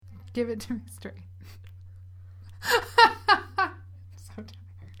Give it to me straight. I'm so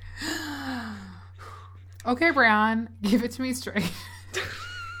tired. Okay, Brian, give it to me straight.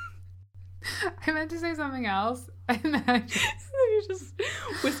 I meant to say something else, and then I just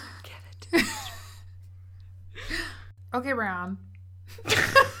whispered, give it to me straight. Okay, Brian.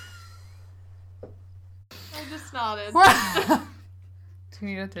 I just nodded. Do you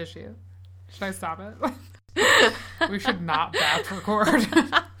need a tissue? Should I stop it? We should not batch record.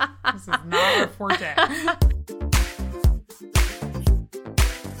 This is not our forte.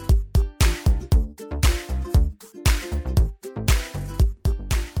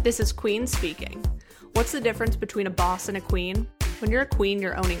 This is Queen speaking. What's the difference between a boss and a queen? When you're a queen,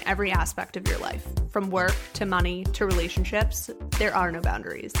 you're owning every aspect of your life. From work to money to relationships, there are no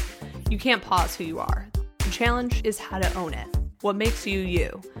boundaries. You can't pause who you are. The challenge is how to own it. What makes you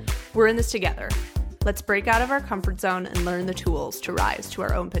you? We're in this together. Let's break out of our comfort zone and learn the tools to rise to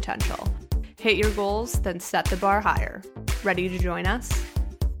our own potential. Hit your goals, then set the bar higher. Ready to join us?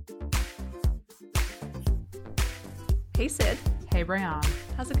 Hey, Sid. Hey, Brian.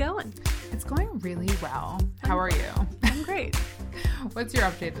 How's it going? It's going really well. How are you? I'm great. What's your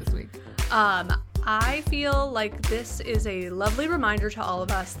update this week? I feel like this is a lovely reminder to all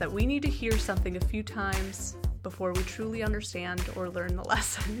of us that we need to hear something a few times before we truly understand or learn the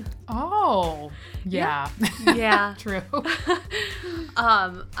lesson. Oh, yeah. Yeah. True.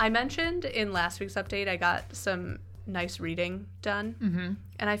 I mentioned in last week's update I got some nice reading done. Mm-hmm.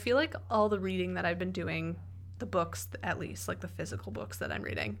 And I feel like all the reading that I've been doing, the books at least, like the physical books that I'm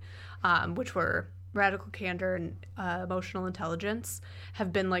reading, which were Radical Candor and Emotional Intelligence,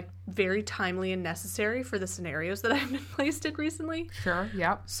 have been like very timely and necessary for the scenarios that I've been placed in recently. Sure,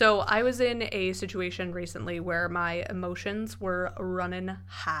 yep. So I was in a situation recently where my emotions were running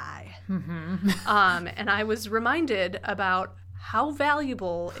high. Mm-hmm. And I was reminded about how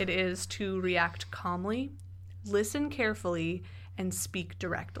valuable it is to react calmly, listen carefully, and speak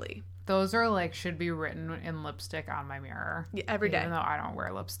directly. Those are like should be written in lipstick on my mirror. Yeah, every day. Even though I don't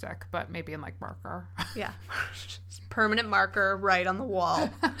wear lipstick, but maybe in like marker. Yeah. Permanent marker right on the wall.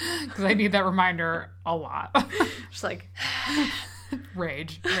 Because I need that reminder a lot. Just like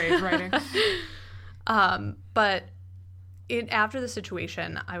rage writing. But after the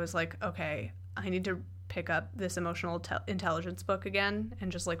situation, I was like, okay, I need to pick up this emotional intelligence book again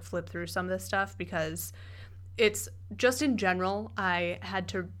and just like flip through some of this stuff, because it's just in general, I had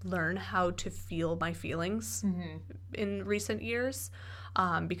to learn how to feel my feelings in recent years,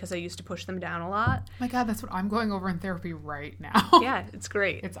 because I used to push them down a lot. Oh my God, that's what I'm going over in therapy right now. Yeah, it's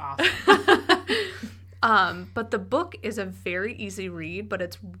great. It's awesome. But the book is a very easy read, but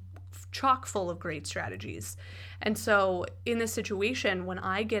it's chock full of great strategies. And so in this situation, when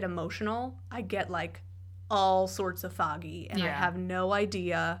I get emotional, I get like all sorts of foggy, and I have no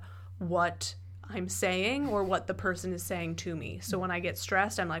idea what I'm saying or what the person is saying to me. So when I get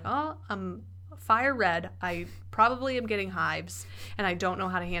stressed, I'm like, oh, I'm fire red. I probably am getting hives, and I don't know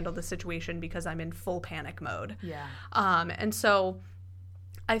how to handle the situation because I'm in full panic mode. Yeah. And so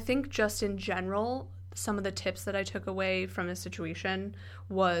I think just in general, some of the tips that I took away from this situation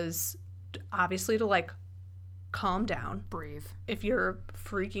was obviously to like calm down. Breathe. If you're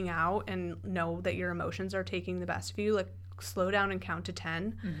freaking out and know that your emotions are taking the best of you, like slow down and count to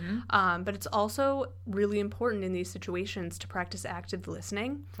 10. Mm-hmm. But it's also really important in these situations to practice active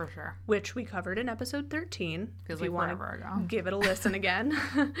listening. For sure. Which we covered in episode 13. Feels if you like want forever to ago. give it a listen again.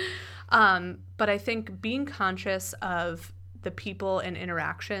 But I think being conscious of the people and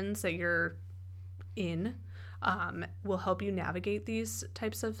interactions that you're in will help you navigate these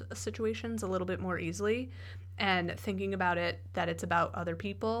types of situations a little bit more easily. And thinking about it, that it's about other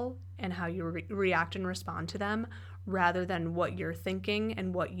people and how you react and respond to them, rather than what you're thinking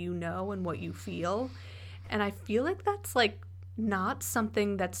and what you know and what you feel. And I feel like that's like not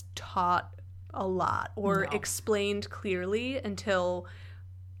something that's taught a lot or explained clearly until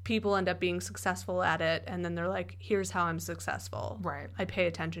people end up being successful at it, and then they're like, here's how I'm successful. Right. I pay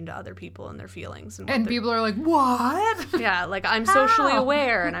attention to other people and their feelings. And people are like, what? Yeah, like I'm socially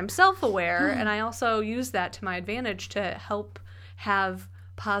aware and I'm self-aware, and I also use that to my advantage to help have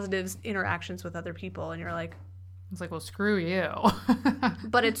positive interactions with other people. And you're like, it's like, well, screw you.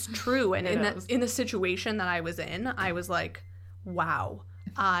 But it's true. And It in the situation that I was in, I was like, wow,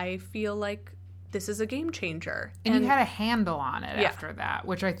 I feel like this is a game changer. And you had a handle on it after that,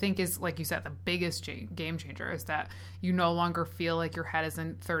 which I think is, like you said, the biggest game changer is that you no longer feel like your head is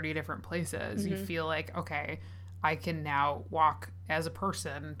in 30 different places. Mm-hmm. You feel like, okay, I can now walk as a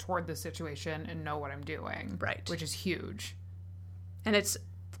person toward this situation and know what I'm doing. Right. Which is huge. And it's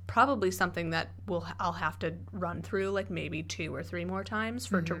probably something that I'll have to run through like maybe 2 or 3 more times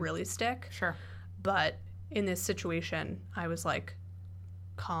for it to really stick. Sure. But in this situation, I was like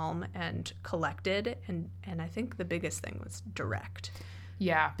calm and collected, and I think the biggest thing was direct.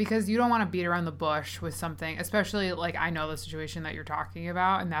 Yeah, because you don't want to beat around the bush with something, especially like I know the situation that you're talking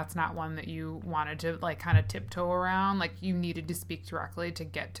about, and that's not one that you wanted to like kind of tiptoe around. Like you needed to speak directly to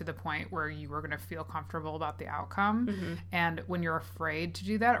get to the point where you were going to feel comfortable about the outcome. Mm-hmm. And when you're afraid to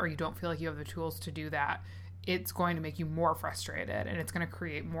do that, or you don't feel like you have the tools to do that, it's going to make you more frustrated, and it's going to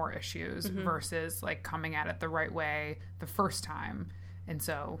create more issues versus like coming at it the right way the first time. And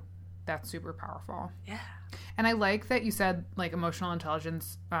so that's super powerful. Yeah. And I like that you said like Emotional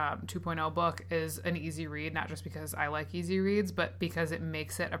Intelligence 2.0 book is an easy read, not just because I like easy reads, but because it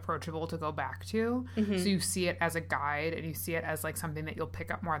makes it approachable to go back to. Mm-hmm. So you see it as a guide, and you see it as like something that you'll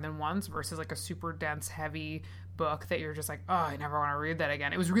pick up more than once versus like a super dense, heavy book that you're just like, oh, I never want to read that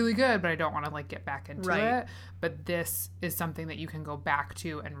again. It was really good, but I don't want to like get back into it. But this is something that you can go back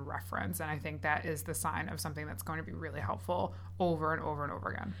to and reference. And I think that is the sign of something that's going to be really helpful over and over and over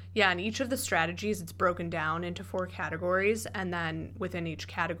again. Yeah. And each of the strategies, it's broken down into 4 categories. And then within each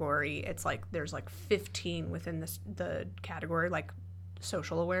category, it's like there's like 15 within the category, like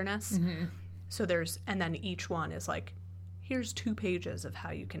social awareness. Mm-hmm. So and then each one is like, here's 2 pages of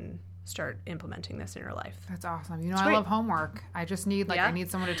how you can start implementing this in your life. That's awesome. You know, I love homework. I just need I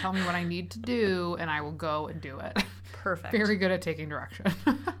need someone to tell me what I need to do, and I will go and do it. Perfect. Very good at taking direction.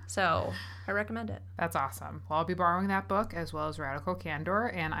 So I recommend it. That's awesome. Well, I'll be borrowing that book as well as Radical Candor,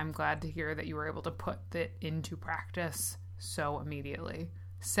 and I'm glad to hear that you were able to put it into practice so immediately.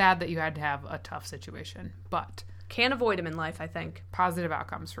 Sad that you had to have a tough situation, but can't avoid them in life, I think. Positive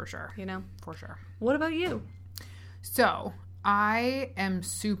outcomes for sure. You know? For sure. What about you? So I am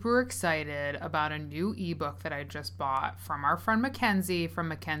super excited about a new ebook that I just bought from our friend Mackenzie from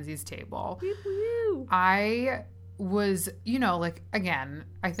Mackenzie's Table. Woo-hoo. I was, like, again,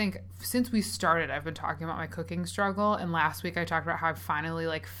 I think since we started, I've been talking about my cooking struggle. And last week I talked about how I finally,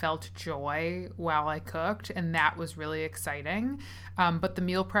 like, felt joy while I cooked. And that was really exciting. But the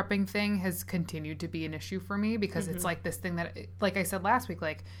meal prepping thing has continued to be an issue for me because it's like this thing that, like I said last week,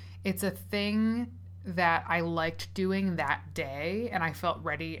 like, it's a thing that I liked doing that day, and I felt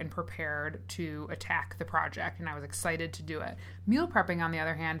ready and prepared to attack the project, and I was excited to do it. Meal prepping, on the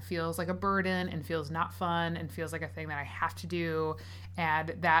other hand, feels like a burden and feels not fun and feels like a thing that I have to do,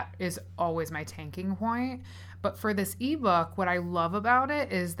 and that is always my tanking point. But for this ebook, what I love about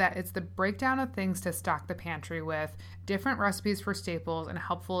it is that it's the breakdown of things to stock the pantry with, different recipes for staples, and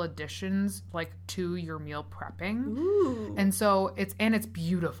helpful additions like to your meal prepping. Ooh. And so it's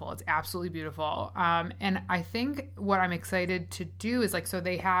beautiful. It's absolutely beautiful. And I think what I'm excited to do is like, so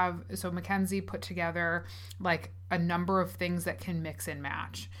Mackenzie put together like a number of things that can mix and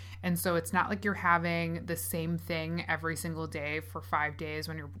match. And so it's not like you're having the same thing every single day for 5 days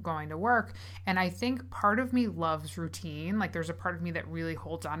when you're going to work. And I think part of me loves routine. Like there's a part of me that really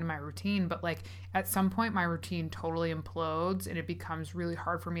holds on to my routine, but like at some point my routine totally implodes and it becomes really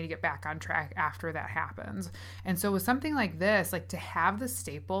hard for me to get back on track after that happens. And so with something like this, like to have the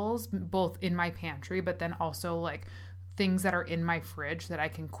staples both in my pantry, but then also like things that are in my fridge that I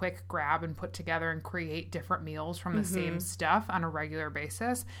can quick grab and put together and create different meals from the same stuff on a regular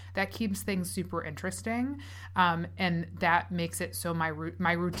basis, that keeps things super interesting. And that makes it so my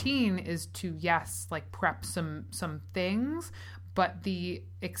routine is to, yes, like prep some things, but the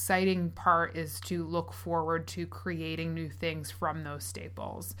exciting part is to look forward to creating new things from those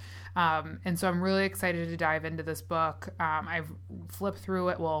staples. And so I'm really excited to dive into this book. I've flipped through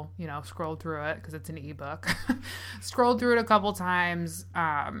it, scrolled through it because it's an ebook, scrolled through it a couple times.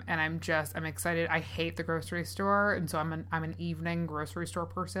 And I'm excited. I hate the grocery store. And so I'm an evening grocery store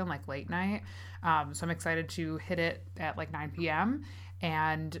person, like late night. So I'm excited to hit it at like 9 p.m.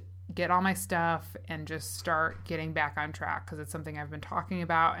 and get all my stuff and just start getting back on track because it's something I've been talking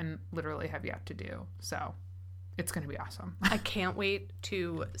about and literally have yet to do. So it's going to be awesome. I can't wait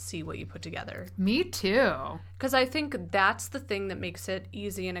to see what you put together. Me too. Because I think that's the thing that makes it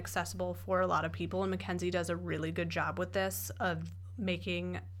easy and accessible for a lot of people. And Mackenzie does a really good job with this of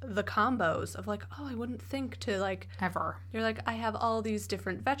making the combos of like, oh, I wouldn't think to like... Ever. You're like, I have all these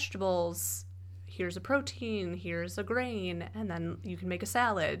different vegetables. Here's a protein, here's a grain, and then you can make a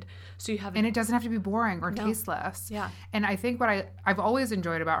salad. So you have... And it doesn't have to be boring or tasteless. Yeah. And I think what I've always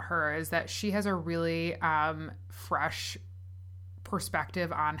enjoyed about her is that she has a really fresh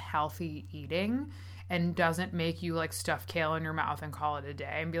perspective on healthy eating and doesn't make you like stuff kale in your mouth and call it a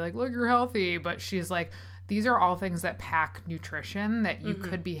day and be like, look, you're healthy. But she's like, these are all things that pack nutrition that you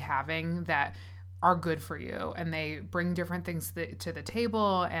could be having that are good for you, and they bring different things to the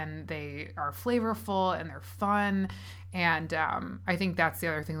table, and they are flavorful and they're fun. And I think that's the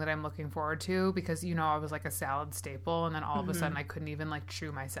other thing that I'm looking forward to, because, you know, I was like a salad staple, and then all of a sudden I couldn't even like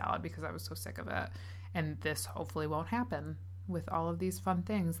chew my salad because I was so sick of it. And this hopefully won't happen with all of these fun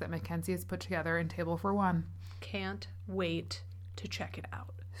things that Mackenzie has put together in Table for One. Can't wait to check it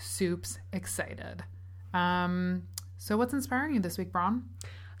out. Soup's excited. So what's inspiring you this week, Braun?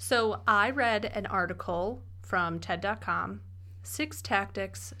 So I read an article from TED.com, 6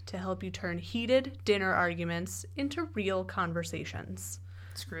 tactics to help you turn heated dinner arguments into real conversations.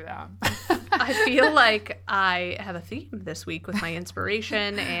 Screw that. I feel like I have a theme this week with my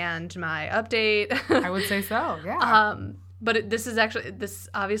inspiration and my update. I would say so, yeah. But this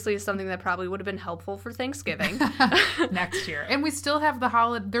obviously is something that probably would have been helpful for Thanksgiving. Next year. And we still have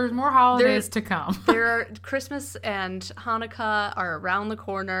there's more holidays to come. Christmas and Hanukkah are around the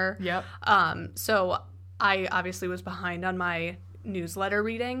corner. Yep. So I obviously was behind on my newsletter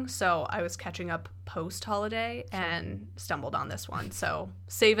reading, so I was catching up post-holiday and stumbled on this one. So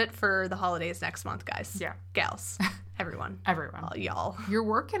save it for the holidays next month, guys. Yeah. Gals. Everyone. Y'all. You're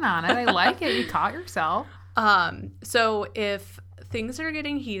working on it. I like it. You caught yourself. So if things are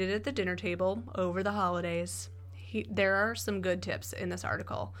getting heated at the dinner table over the holidays, there are some good tips in this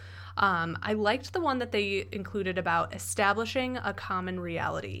article. I liked the one that they included about establishing a common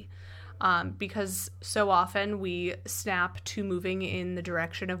reality. Because so often we snap to moving in the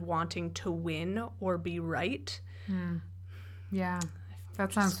direction of wanting to win or be right. Yeah,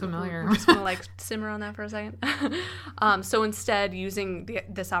 that sounds familiar. We're just going to like simmer on that for a second. So instead, using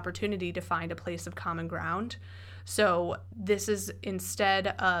this opportunity to find a place of common ground. So this is, instead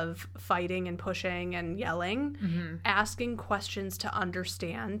of fighting and pushing and yelling, asking questions to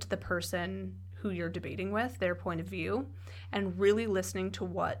understand the person who you're debating with, their point of view, and really listening to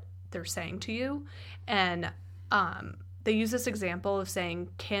what they're saying to you. And they use this example of saying,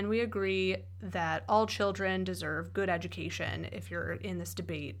 can we agree that all children deserve good education if you're in this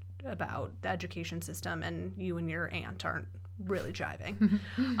debate about the education system and you and your aunt aren't really jiving?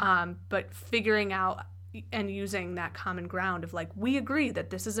 But figuring out and using that common ground of like, we agree that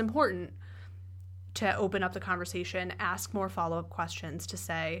this is important, to open up the conversation, ask more follow-up questions to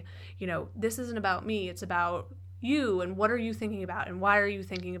say, you know, this isn't about me, it's about you, and what are you thinking about, and why are you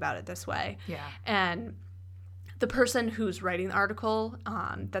thinking about it this way? Yeah. And the person who's writing the article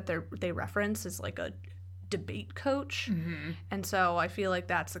that they reference is like a debate coach. And so I feel like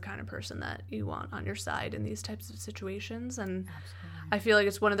that's the kind of person that you want on your side in these types of situations. And absolutely. I feel like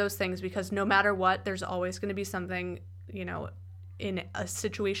it's one of those things, because no matter what, there's always going to be something, you know, in a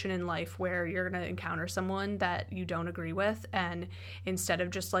situation in life where you're going to encounter someone that you don't agree with, and instead of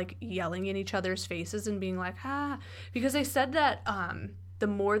just like yelling in each other's faces and being like, because they said that the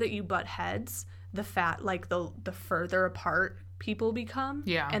more that you butt heads, the further apart people become,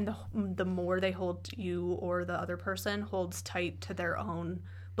 and the more they hold you, or the other person holds tight to their own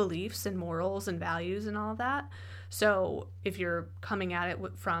beliefs and morals and values and all of that. So if you're coming at it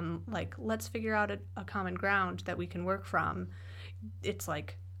from like, let's figure out a common ground that we can work from, it's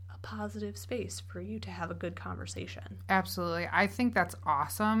like a positive space for you to have a good conversation. Absolutely. I think that's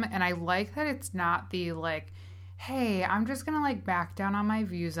awesome. And I like that it's not the like, hey, I'm just going to like back down on my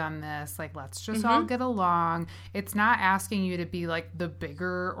views on this. Like, let's just all get along. It's not asking you to be like the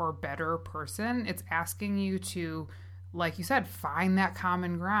bigger or better person. It's asking you to, like you said, find that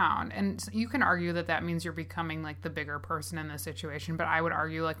common ground. And you can argue that means you're becoming like the bigger person in the situation. But I would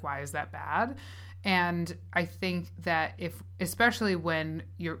argue like, why is that bad? And I think that especially when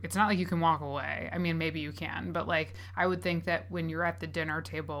it's not like you can walk away. I mean, maybe you can, but like, I would think that when you're at the dinner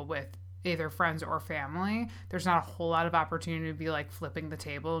table with either friends or family, there's not a whole lot of opportunity to be like flipping the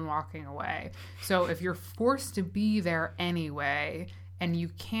table and walking away. So if you're forced to be there anyway, and you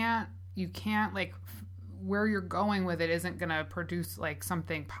can't like, where you're going with it isn't going to produce like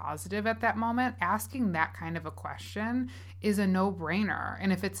something positive at that moment, asking that kind of a question is a no-brainer.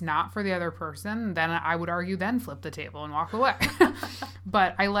 And if it's not for the other person, then I would argue then flip the table and walk away.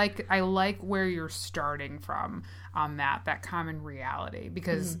 But I like where you're starting from on that common reality,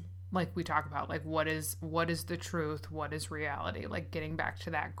 because like we talk about, like what is the truth, what is reality, like getting back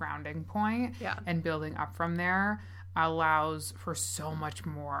to that grounding point and building up from there allows for so much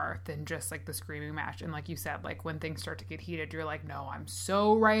more than just like the screaming match. And like you said, like when things start to get heated, you're like, no, I'm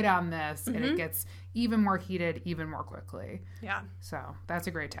so right on this. And it gets even more heated, even more quickly. Yeah. So that's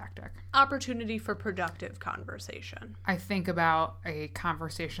a great tactic. Opportunity for productive conversation. I think about a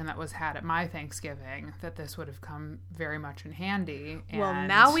conversation that was had at my Thanksgiving that this would have come very much in handy. Well,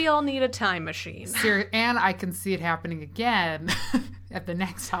 now we all need a time machine. And I can see it happening again at the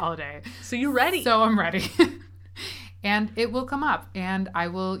next holiday. So you're ready. So I'm ready. And it will come up, and I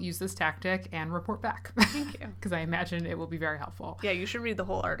will use this tactic and report back. Thank you. Because I imagine it will be very helpful. Yeah, you should read the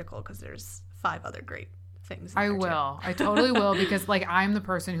whole article because there's 5 other great things. I will. I totally will, because like I'm the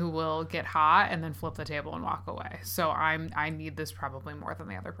person who will get hot and then flip the table and walk away. So I need this probably more than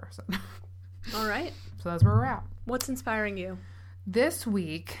the other person. All right. So that's where we're at. What's inspiring you? This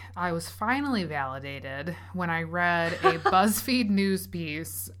week, I was finally validated when I read a BuzzFeed news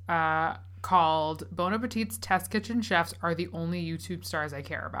piece called Bon Appetit's Test Kitchen Chefs Are the Only YouTube Stars I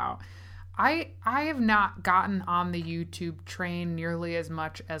Care About. I have not gotten on the YouTube train nearly as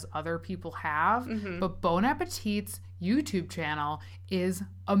much as other people have, but Bon Appetit's YouTube channel is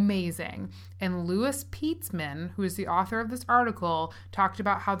amazing. And Louis Pietzman, who is the author of this article, talked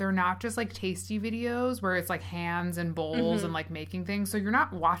about how they're not just like tasty videos where it's like hands and bowls and like making things. So you're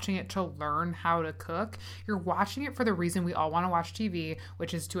not watching it to learn how to cook. You're watching it for the reason we all want to watch TV,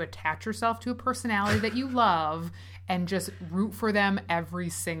 which is to attach yourself to a personality that you love and just root for them every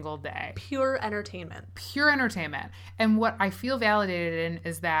single day. Pure entertainment. Pure entertainment. And what I feel validated in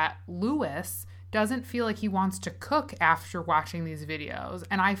is that Louis doesn't feel like he wants to cook after watching these videos.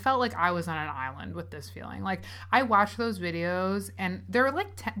 And I felt like I was on an island with this feeling. Like, I watched those videos and they're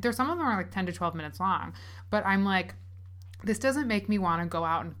like, some of them are like 10 to 12 minutes long, but I'm like, this doesn't make me want to go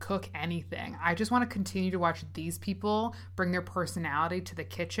out and cook anything. I just want to continue to watch these people bring their personality to the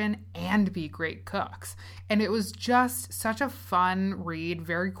kitchen and be great cooks. And it was just such a fun read,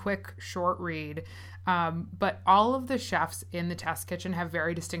 very quick, short read. But all of the chefs in the test kitchen have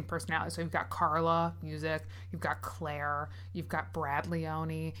very distinct personalities. So you've got Carla, music, you've got Claire, you've got Brad Leone,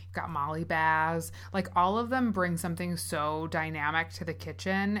 you've got Molly Baz. Like, all of them bring something so dynamic to the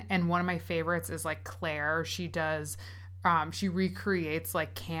kitchen. And one of my favorites is like Claire. She recreates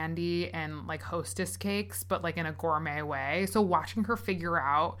like candy and like Hostess cakes, but like in a gourmet way. So watching her figure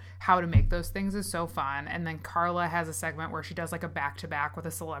out how to make those things is so fun. And then Carla has a segment where she does like a back-to-back with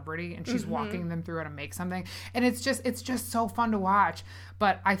a celebrity and she's walking them through how to make something. And it's just so fun to watch.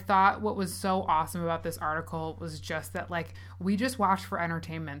 But I thought what was so awesome about this article was just that like we just watched for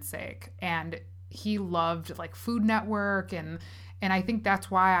entertainment's sake. And he loved like Food Network and I think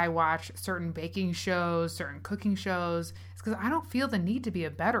that's why I watch certain baking shows, certain cooking shows. It's because I don't feel the need to be a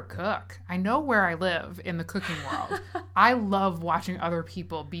better cook. I know where I live in the cooking world. I love watching other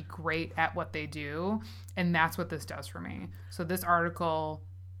people be great at what they do, and that's what this does for me. So this article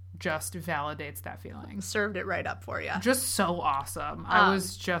just validates that feeling. Served it right up for you. Just so awesome. I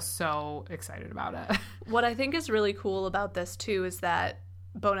was just so excited about it. What I think is really cool about this, too, is that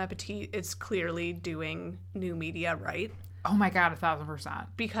Bon Appetit is clearly doing new media right. Oh my God, 1,000%.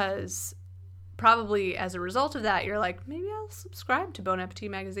 Because probably as a result of that, you're like, maybe I'll subscribe to Bon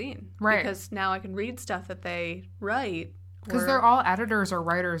Appetit magazine. Right. Because now I can read stuff that they write. Because they're all editors or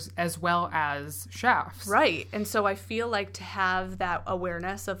writers as well as chefs. Right. And so I feel like to have that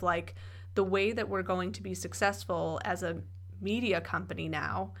awareness of like the way that we're going to be successful as a media company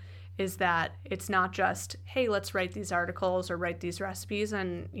now is that it's not just, hey, let's write these articles or write these recipes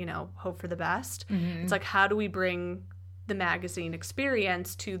and, you know, hope for the best. Mm-hmm. It's like, how do we bring the magazine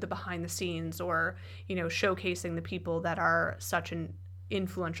experience to the behind the scenes or, you know, showcasing the people that are such an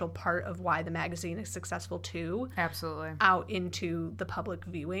influential part of why the magazine is successful too. Absolutely. Out into the public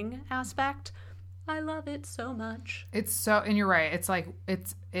viewing aspect. I love it so much. It's so, and you're right. It's like,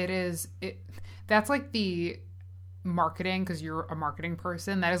 that's like the marketing, because you're a marketing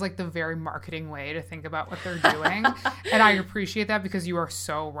person. That is like the very marketing way to think about what they're doing. And I appreciate that because you are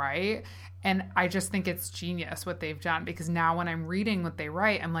so right. And I just think it's genius what they've done, because now when I'm reading what they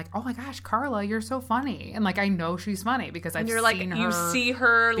write, I'm like, oh my gosh, Carla, you're so funny. And like, I know she's funny because I've seen her. You see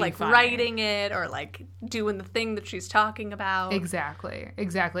her like funny. Writing it or like doing the thing that she's talking about. Exactly.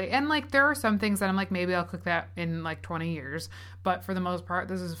 And like, there are some things that I'm like, maybe I'll cook that in like 20 years. But for the most part,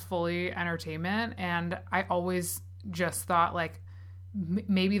 this is fully entertainment. And I always just thought like,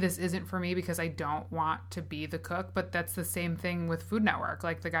 maybe this isn't for me because I don't want to be the cook, but that's the same thing with Food Network.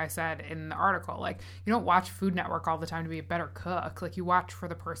 Like the guy said in the article, like you don't watch Food Network all the time to be a better cook. Like you watch for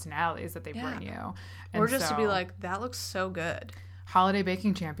the personalities that they bring you. And or just to be like, that looks so good. Holiday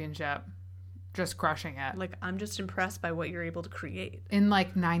Baking Championship, just crushing it. Like, I'm just impressed by what you're able to create. In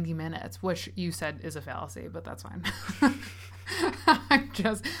like 90 minutes, which you said is a fallacy, but that's fine.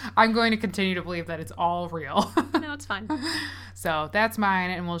 I'm going to continue to believe that it's all real. No, it's fine. So that's mine,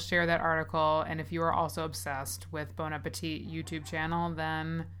 and we'll share that article. And if you are also obsessed with Bon Appetit YouTube channel,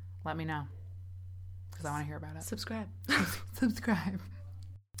 then let me know, because I want to hear about it. Subscribe. Subscribe.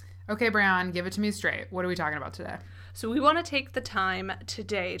 Okay, Brian, give it to me straight. What are we talking about today? So we want to take the time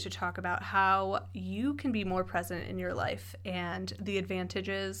today to talk about how you can be more present in your life and the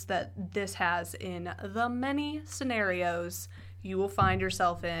advantages that this has in the many scenarios you will find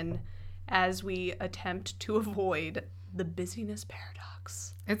yourself in as we attempt to avoid the busyness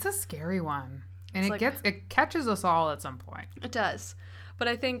paradox. It's a scary one. And it catches us all at some point. It does. But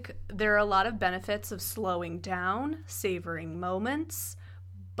I think there are a lot of benefits of slowing down, savoring moments,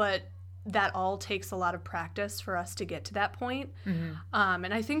 but that all takes a lot of practice for us to get to that point. Mm-hmm.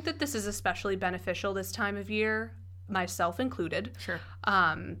 And I think that this is especially beneficial this time of year, myself included. Sure.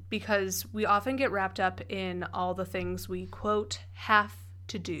 Because we often get wrapped up in all the things we, quote, have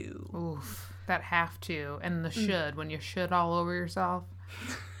to do. Oof, that have to and the should, when you should all over yourself.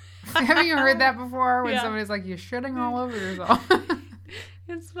 Have you heard that before? When somebody's like, you're shitting all over yourself.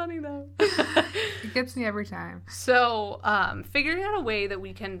 It's funny, though. It gets me every time. So, figuring out a way that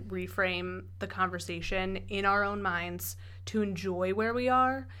we can reframe the conversation in our own minds to enjoy where we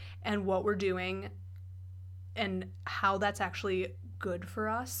are and what we're doing and how that's actually good for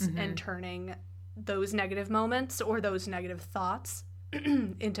us, and turning those negative moments or those negative thoughts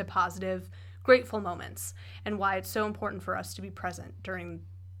into positive, grateful moments, and why it's so important for us to be present during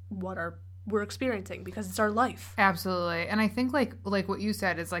what we're experiencing, because it's our life. Absolutely. And I think like what you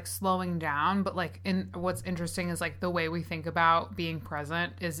said is like slowing down, but like what's interesting is like the way we think about being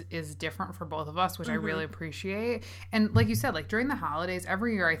present is different for both of us, which I really appreciate. And like you said, like during the holidays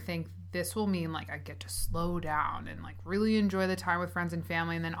every year, I think this will mean like I get to slow down and like really enjoy the time with friends and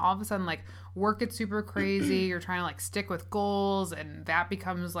family. And then all of a sudden like work gets super crazy. You're trying to like stick with goals, and that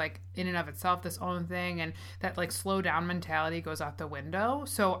becomes like in and of itself this own thing. And that like slow down mentality goes out the window.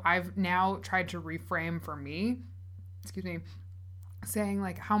 So I've now tried to reframe for me, saying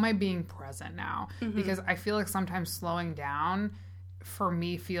like, how am I being present now? Because I feel like sometimes slowing down for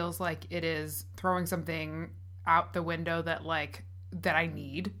me feels like it is throwing something out the window that I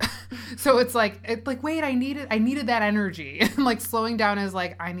need. So it's like wait, I needed that energy. Like slowing down is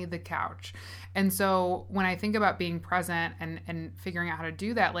like, I need the couch. And so when I think about being present and figuring out how to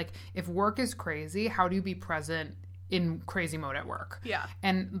do that, like if work is crazy, how do you be present in crazy mode at work? Yeah.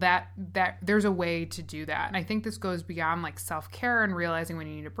 And that there's a way to do that. And I think this goes beyond like self-care and realizing when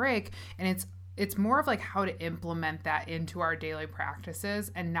you need a break. And it's more of like how to implement that into our daily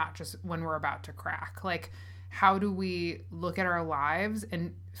practices and not just when we're about to crack. Like, how do we look at our lives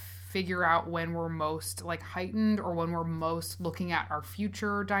and figure out when we're most like heightened, or when we're most looking at our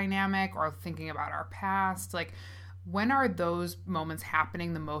future dynamic or thinking about our past? Like, when are those moments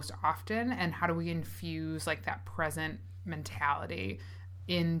happening the most often, and how do we infuse like that present mentality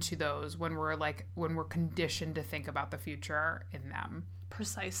into those when we're conditioned to think about the future in them?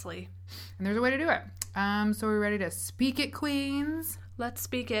 Precisely. And there's a way to do it. So we're ready to speak it, queens? Let's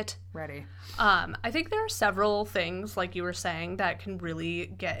speak it. Ready. I think there are several things, like you were saying, that can really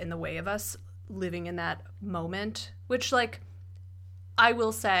get in the way of us living in that moment, which, like, I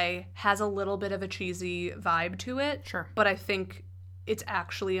will say has a little bit of a cheesy vibe to it. Sure. But I think it's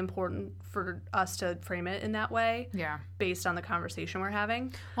actually important for us to frame it in that way. Yeah. Based on the conversation we're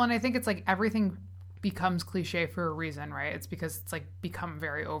having. Well, and I think it's like everything becomes cliche for a reason, right? It's because it's like become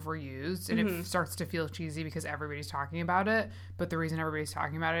very overused, and it starts to feel cheesy because everybody's talking about it. But the reason everybody's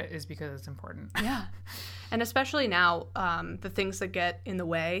talking about it is because it's important. Yeah. And especially now, the things that get in the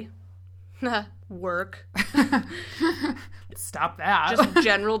way, work. Stop that. Just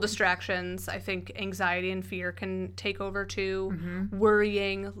general distractions. I think anxiety and fear can take over too.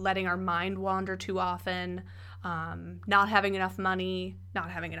 Worrying, letting our mind wander too often. Not having enough money, not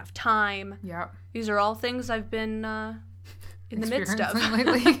having enough time. Yeah. These are all things I've been in the midst of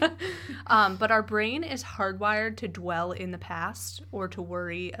lately. But our brain is hardwired to dwell in the past or to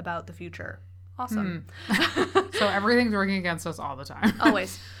worry about the future. Awesome. So everything's working against us all the time.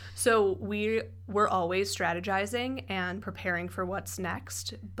 Always. So we're always strategizing and preparing for what's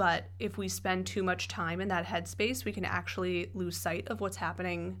next. But if we spend too much time in that headspace, we can actually lose sight of what's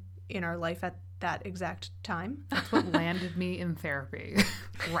happening in our life at that exact time. That's what landed me in therapy.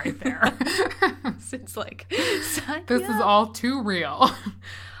 Right there. It's like, this is all too real.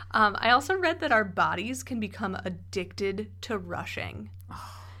 I also read that our bodies can become addicted to rushing.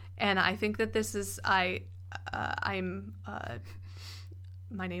 And I think that this is, my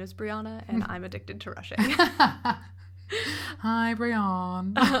name is Brianna, and I'm addicted to rushing. Hi,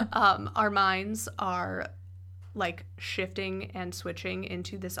 Brianna. Our minds are like shifting and switching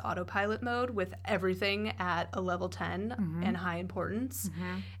into this autopilot mode with everything at a level 10 and high importance,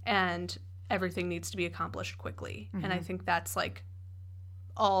 and everything needs to be accomplished quickly. And I think that's like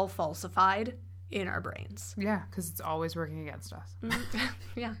all falsified in our brains. Yeah, because it's always working against us.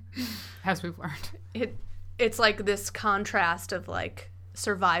 Yeah. As we've learned. it's like this contrast of like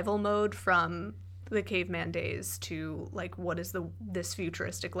survival mode from the caveman days to like what is this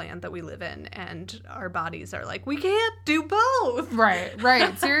futuristic land that we live in, and our bodies are like, we can't do both.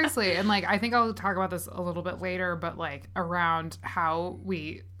 Right. Seriously. And like I think I'll talk about this a little bit later, but like around how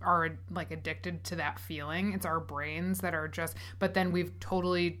we are like addicted to that feeling. It's our brains that are just, but then we've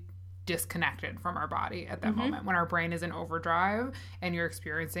totally disconnected from our body at that moment. When our brain is in overdrive and you're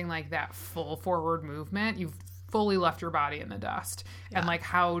experiencing like that full forward movement, you've fully left your body in the dust. Yeah. And like,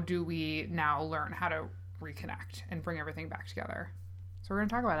 how do we now learn how to reconnect and bring everything back together? So we're going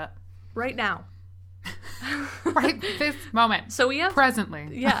to talk about it right now. Right this moment. So we have presently.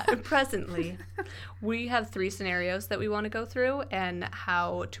 Yeah, presently. We have 3 scenarios that we want to go through and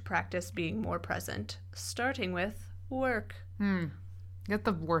how to practice being more present, starting with work. Get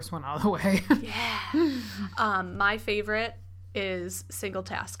the worst one out of the way. Yeah. My favorite is single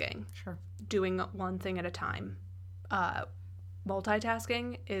tasking. Sure. Doing one thing at a time.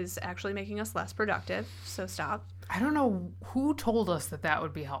 Multitasking is actually making us less productive, so stop. I don't know who told us that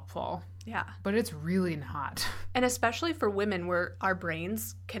would be helpful. Yeah. But it's really not. And especially for women, where our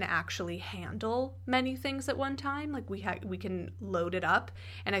brains can actually handle many things at one time. Like we can load it up.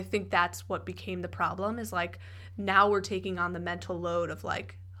 And I think that's what became the problem, is like now we're taking on the mental load of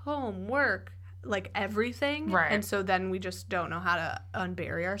like home, work, like everything. Right. And so then we just don't know how to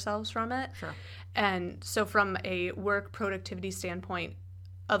unbury ourselves from it. Sure. And so from a work productivity standpoint,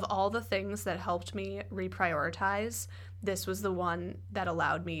 of all the things that helped me reprioritize, this was the one that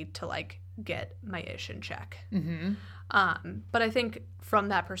allowed me to like get my ish in check. But I think from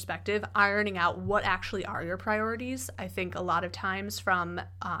that perspective, ironing out what actually are your priorities, I think a lot of times from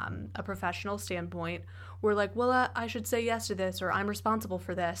a professional standpoint, we're like, well, I should say yes to this, or I'm responsible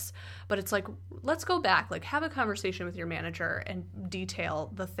for this. But it's like, let's go back, like have a conversation with your manager and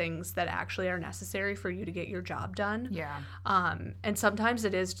detail the things that actually are necessary for you to get your job done. Yeah. And sometimes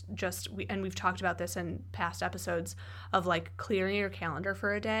it is just, and we've talked about this in past episodes, of like clearing your calendar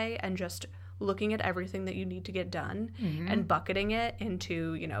for a day and just looking at everything that you need to get done and bucketing it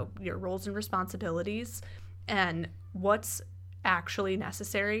into, you know, your roles and responsibilities and what's actually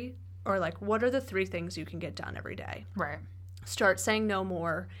necessary, or like what are the 3 things you can get done every day. Right. Start saying no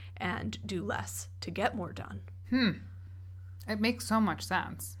more and do less to get more done. It makes so much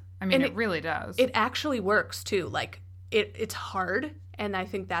sense. I mean, it really does. It actually works too. Like it's hard, and I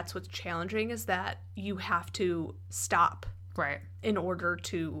think that's what's challenging, is that you have to stop. Right. In order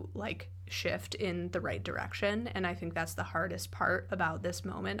to like shift in the right direction. And I think that's the hardest part about this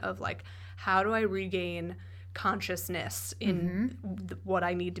moment of like, how do I regain consciousness in what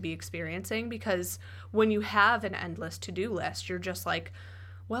I need to be experiencing? Because when you have an endless to-do list, you're just like,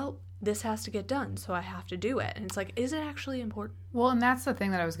 well, this has to get done, so I have to do it. And it's like, is it actually important? Well, and that's the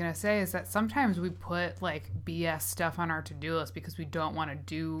thing that I was going to say, is that sometimes we put like BS stuff on our to-do list because we don't want to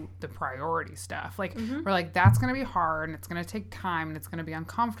do the priority stuff. Like we're like, that's going to be hard and it's going to take time and it's going to be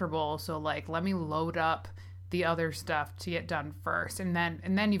uncomfortable. So like, let me load up the other stuff to get done first. And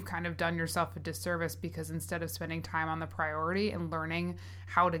then you've kind of done yourself a disservice, because instead of spending time on the priority and learning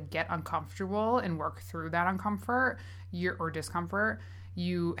how to get uncomfortable and work through that discomfort,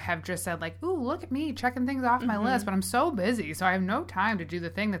 you have just said like, ooh, look at me checking things off my list, but I'm so busy, so I have no time to do the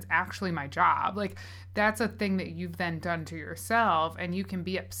thing that's actually my job. Like that's a thing that you've then done to yourself, and you can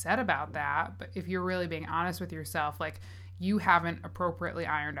be upset about that. But if you're really being honest with yourself, like you haven't appropriately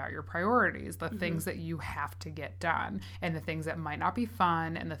ironed out your priorities, the things that you have to get done, and the things that might not be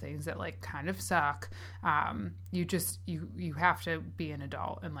fun, and the things that like kind of suck. You have to be an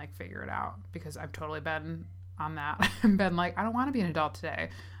adult and like figure it out, because I've totally been on that and been like, I don't want to be an adult today.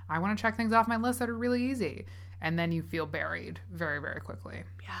 I want to check things off my list that are really easy. And then you feel buried very, very quickly.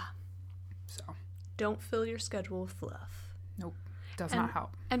 Yeah. So don't fill your schedule with fluff. Nope. Does not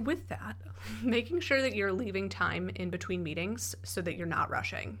help. And with that, making sure that you're leaving time in between meetings so that you're not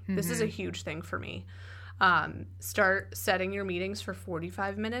rushing. This is a huge thing for me. Start setting your meetings for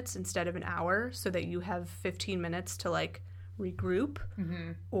 45 minutes instead of an hour, so that you have 15 minutes to like regroup,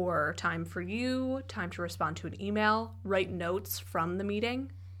 or time for you, time to respond to an email, write notes from the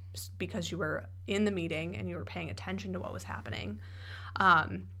meeting because you were in the meeting and you were paying attention to what was happening.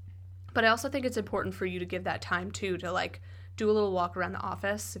 But I also think it's important for you to give that time too, to like do a little walk around the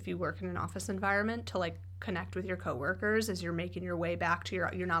office if you work in an office environment, to like connect with your coworkers as you're making your way back to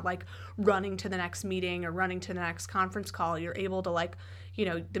you're not like running to the next meeting or running to the next conference call. You're able to like, you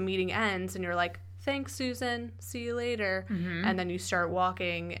know, the meeting ends and you're like, thanks, Susan, see you later. And then you start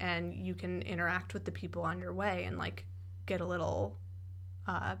walking and you can interact with the people on your way and like get a little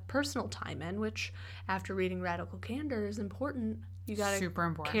personal time in, which after reading Radical Candor is important. You got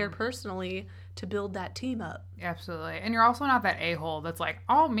to care personally to build that team up. Absolutely. And you're also not that a-hole that's like,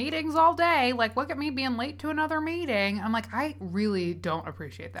 oh, meetings all day. Like, look at me being late to another meeting. I'm like, I really don't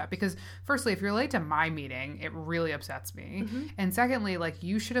appreciate that. Because firstly, if you're late to my meeting, it really upsets me. Mm-hmm. And secondly, like,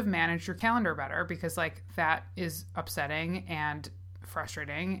 you should have managed your calendar better, because like that is upsetting and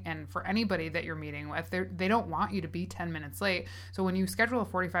frustrating. And for anybody that you're meeting with, they don't want you to be 10 minutes late. So when you schedule a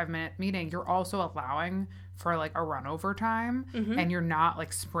 45-minute meeting, you're also allowing for like a run over time, mm-hmm. and you're not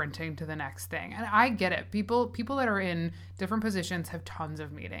like sprinting to the next thing. And I get it. People that are in different positions have tons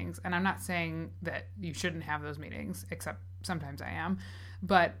of meetings. And I'm not saying that you shouldn't have those meetings, except sometimes I am.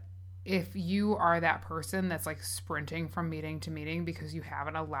 But if you are that person that's like sprinting from meeting to meeting because you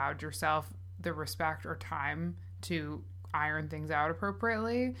haven't allowed yourself the respect or time to iron things out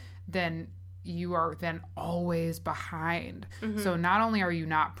appropriately, then you are then always behind. Mm-hmm. So not only are you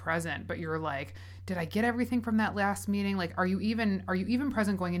not present, but you're like, did I get everything from that last meeting? Like, are you even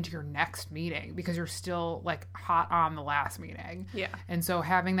present going into your next meeting, because you're still like hot on the last meeting? Yeah. And so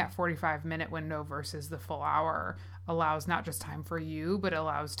having that 45-minute window versus the full hour allows not just time for you, but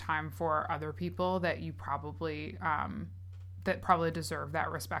allows time for other people that you probably deserve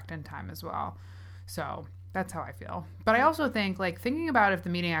that respect and time as well. So that's how I feel. But I also think, like, thinking about if the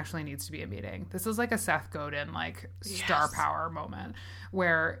meeting actually needs to be a meeting. This is like a Seth Godin, like, star power moment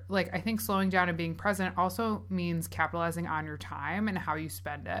where, like, I think slowing down and being present also means capitalizing on your time and how you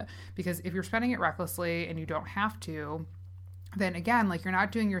spend it. Because if you're spending it recklessly and you don't have to, then again, like, you're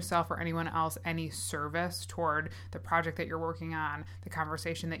not doing yourself or anyone else any service toward the project that you're working on, the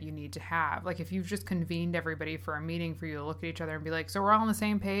conversation that you need to have. Like, if you've just convened everybody for a meeting for you to look at each other and be like, so we're all on the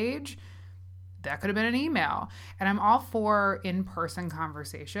same page? That could have been an email. And I'm all for in-person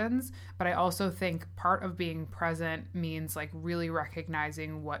conversations, but I also think part of being present means like really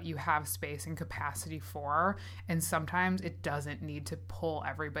recognizing what you have space and capacity for. And sometimes it doesn't need to pull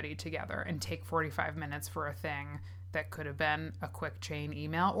everybody together and take 45 minutes for a thing that could have been a quick chain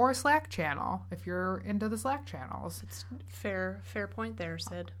email or a Slack channel, if you're into the Slack channels. It's fair point there,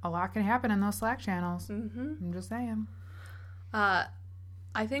 Sid. A lot can happen in those Slack channels. Mm-hmm. I'm just saying.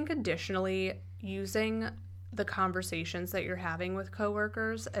 I think additionally, using the conversations that you're having with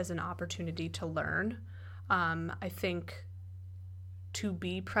coworkers as an opportunity to learn. I think to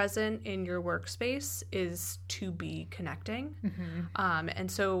be present in your workspace is to be connecting. Mm-hmm.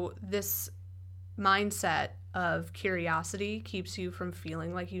 And so this mindset of curiosity keeps you from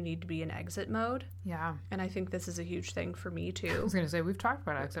feeling like you need to be in exit mode. Yeah. And I think this is a huge thing for me too. I was going to say, we've talked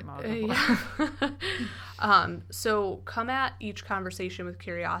about exit mode before. Yeah. So come at each conversation with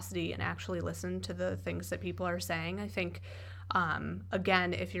curiosity and actually listen to the things that people are saying. I think,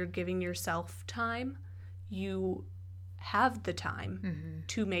 again, if you're giving yourself time, you have the time mm-hmm.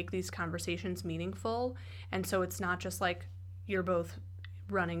 to make these conversations meaningful. And so it's not just like you're both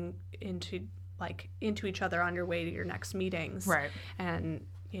running into each other on your way to your next meetings. Right. And,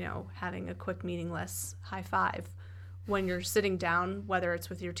 having a quick meaningless high five. When you're sitting down, whether it's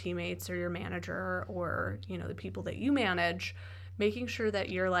with your teammates or your manager or, the people that you manage, making sure that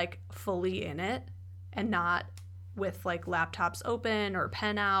you're like fully in it and not with like laptops open or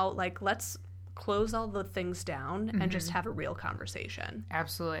pen out. Like, let's close all the things down and mm-hmm. just have a real conversation.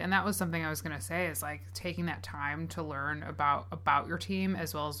 Absolutely. And that was something I was going to say, is like taking that time to learn about your team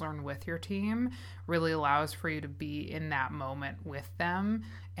as well as learn with your team really allows for you to be in that moment with them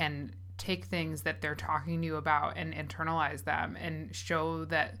and take things that they're talking to you about and internalize them and show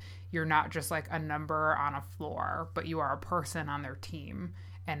that you're not just like a number on a floor, but you are a person on their team.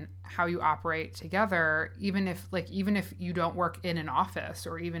 And how you operate together, even if you don't work in an office,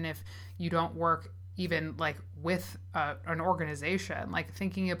 or even if you don't work even like with an organization, like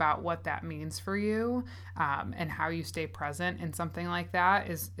thinking about what that means for you and how you stay present in something like that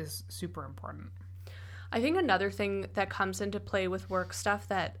is super important. I think another thing that comes into play with work stuff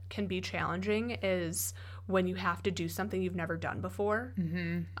that can be challenging is when you have to do something you've never done before.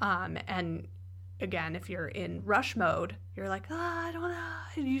 Mm-hmm. And again, if you're in rush mode, you're like, I don't know,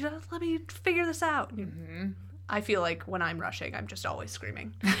 you just let me figure this out. Mm-hmm. I feel like when I'm rushing, I'm just always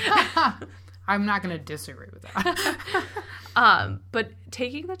screaming. I'm not going to disagree with that. But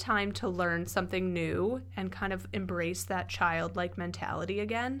taking the time to learn something new and kind of embrace that childlike mentality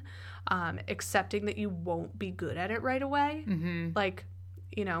again, accepting that you won't be good at it right away. Mm-hmm. Like,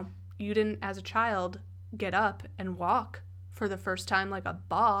 you didn't, as a child, get up and walk for the first time like a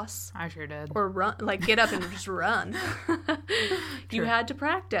boss. I sure did. Or run, like get up and just run. You had to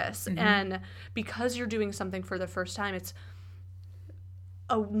practice. Mm-hmm. And because you're doing something for the first time, it's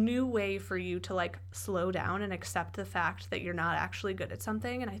a new way for you to like slow down and accept the fact that you're not actually good at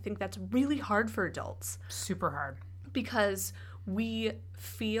something. And I think that's really hard for adults. Super hard. Because we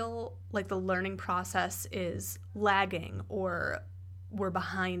feel like the learning process is lagging or we're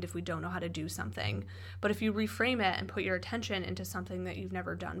behind if we don't know how to do something. But if you reframe it and put your attention into something that you've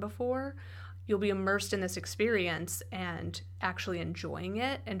never done before, you'll be immersed in this experience and actually enjoying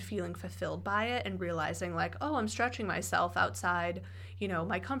it and feeling fulfilled by it and realizing like, oh, I'm stretching myself outside,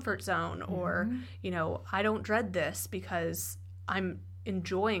 my comfort zone, or, I don't dread this because I'm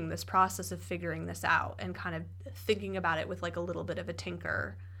enjoying this process of figuring this out and kind of thinking about it with like a little bit of a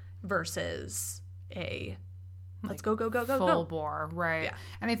tinker versus a let's go full bore, right? Yeah.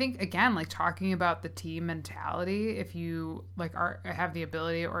 And I think again, like talking about the team mentality, if you like have the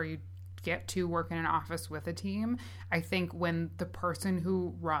ability or you get to work in an office with a team, I think when the person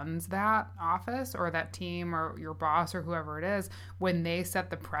who runs that office or that team or your boss or whoever it is, when they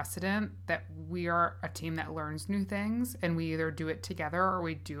set the precedent that we are a team that learns new things and we either do it together or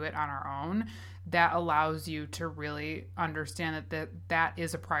we do it on our own, that allows you to really understand that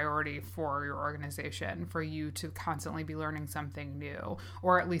is a priority for your organization, for you to constantly be learning something new,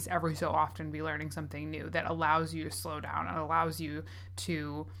 or at least every so often be learning something new that allows you to slow down and allows you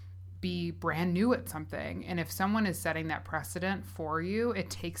to be brand new at something. And if someone is setting that precedent for you,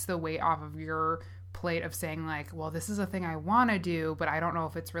 it takes the weight off of your plate of saying like, well, this is a thing I want to do, but I don't know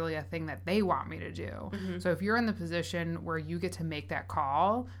if it's really a thing that they want me to do. Mm-hmm. So if you're in the position where you get to make that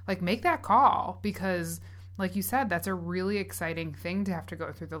call, like make that call, because like you said, that's a really exciting thing to have to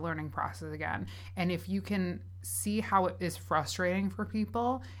go through the learning process again. And if you can see how it is frustrating for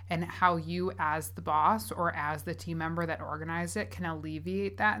people and how you as the boss or as the team member that organized it can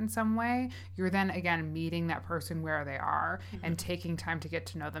alleviate that in some way, you're then again meeting that person where they are and taking time to get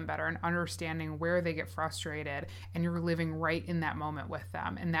to know them better and understanding where they get frustrated, and you're living right in that moment with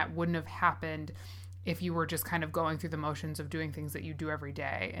them. And that wouldn't have happened if you were just kind of going through the motions of doing things that you do every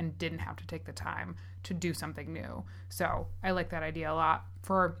day and didn't have to take the time to do something new. So I like that idea a lot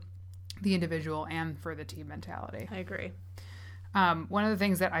for the individual and for the team mentality. I agree. One of the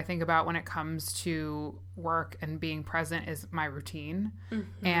things that I think about when it comes to work and being present is my routine,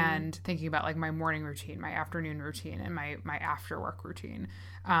 and thinking about like my morning routine, my afternoon routine, and my after work routine.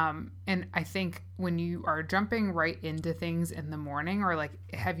 And I think when you are jumping right into things in the morning, or like,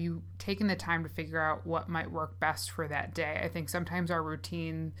 have you taken the time to figure out what might work best for that day? I think sometimes our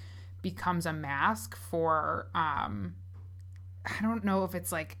routine becomes a mask for, I don't know if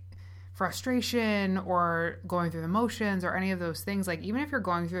it's like frustration or going through the motions or any of those things. Like, even if you're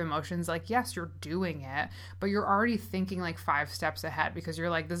going through the motions, like, yes, you're doing it, but you're already thinking like 5 steps ahead because you're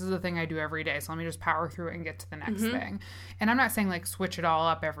like, this is the thing I do every day, so let me just power through it and get to the next thing. And I'm not saying like switch it all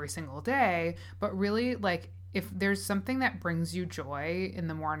up every single day, but really like, if there's something that brings you joy in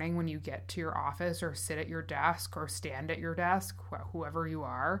the morning when you get to your office or sit at your desk or stand at your desk, whoever you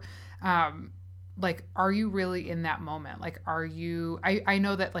are, like, are you really in that moment? Like, are you, I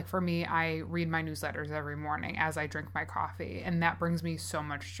know that like for me, I read my newsletters every morning as I drink my coffee, and that brings me so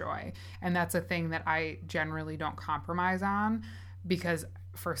much joy. And that's a thing that I generally don't compromise on, because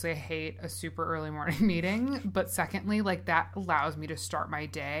firstly, I hate a super early morning meeting, but secondly, like, that allows me to start my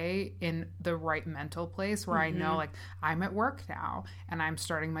day in the right mental place where I know like I'm at work now and I'm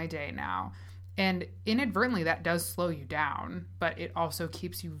starting my day now. And inadvertently, that does slow you down, but it also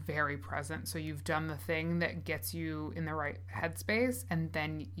keeps you very present. So you've done the thing that gets you in the right headspace, and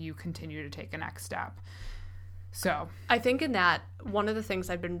then you continue to take a next step. So I think in that, one of the things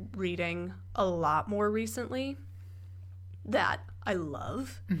I've been reading a lot more recently that I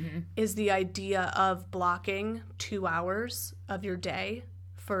love is the idea of blocking 2 hours of your day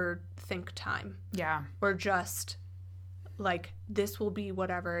for think time. Yeah. Or just like, this will be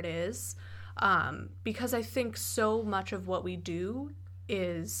whatever it is. Because I think so much of what we do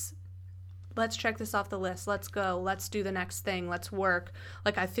is, let's check this off the list. Let's go. Let's do the next thing. Let's work.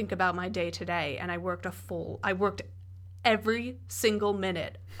 Like, I think about my day today, and I worked every single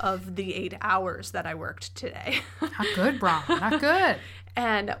minute of the 8 hours that I worked today. Not good, bro. Not good.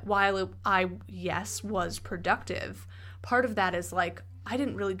 And while I was productive, part of that is like, I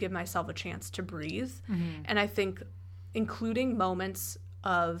didn't really give myself a chance to breathe. And I think including moments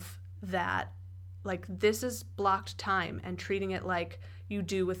of that, like, this is blocked time, and treating it like you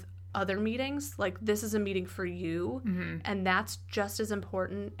do with other meetings, like, this is a meeting for you, and that's just as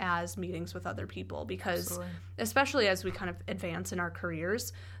important as meetings with other people, because especially as we kind of advance in our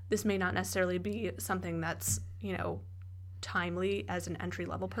careers, this may not necessarily be something that's, timely as an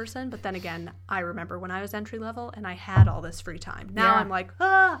entry-level person, but then again, I remember when I was entry-level and I had all this free time. Now I'm like,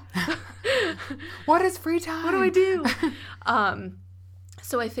 what is free time? What do I do?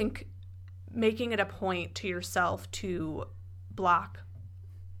 So I think making it a point to yourself to block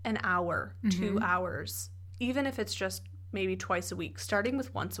an hour, 2 hours, even if it's just maybe twice a week, starting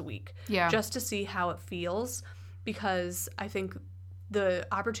with once a week, just to see how it feels, because I think the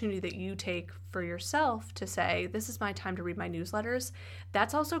opportunity that you take for yourself to say, this is my time to read my newsletters,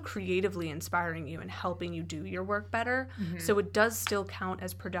 that's also creatively inspiring you and helping you do your work better. Mm-hmm. So it does still count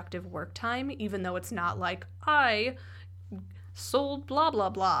as productive work time, even though it's not like, I sold blah, blah,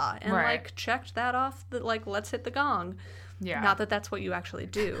 blah, and like checked that off, like, let's hit the gong. Yeah. Not that that's what you actually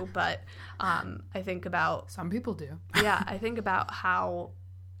do, but I think about... Some people do. Yeah, I think about how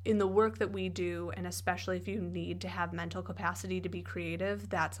in the work that we do, and especially if you need to have mental capacity to be creative,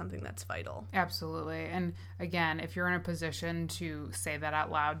 that's something that's vital. Absolutely. And again, if you're in a position to say that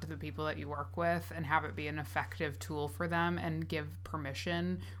out loud to the people that you work with and have it be an effective tool for them and give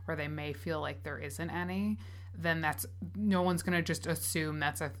permission where they may feel like there isn't any, then that's, no one's going to just assume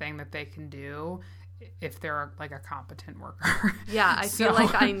that's a thing that they can do if they're like a competent worker. Yeah, I feel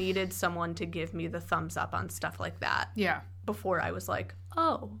like I needed someone to give me the thumbs up on stuff like that. Yeah. Before I was like,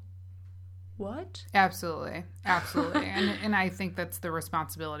 oh, what? Absolutely. Absolutely. and I think that's the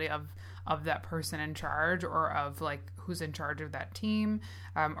responsibility of that person in charge, or of like who's in charge of that team.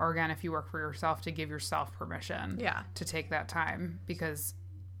 Or again, if you work for yourself, to give yourself permission to take that time, because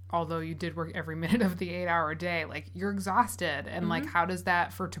although you did work every minute of the 8-hour day, like you're exhausted. And like, how does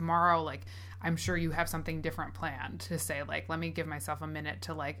that for tomorrow, like, I'm sure you have something different planned to say, like, let me give myself a minute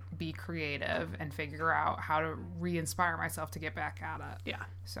to like be creative and figure out how to re-inspire myself to get back at it. Yeah.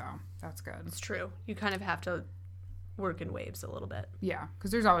 So that's good. It's true. You kind of have to work in waves a little bit. Yeah. Because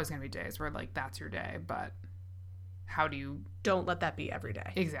there's always going to be days where like that's your day, but how do you... Don't let that be every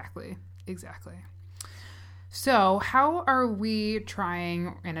day. Exactly. Exactly. So how are we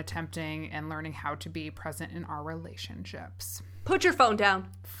trying and attempting and learning how to be present in our relationships? Put your phone down.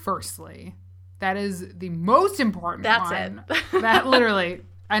 Firstly, that is the most important That's one. it. That literally,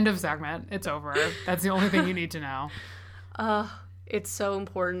 end of segment. It's over. That's the only thing you need to know. It's so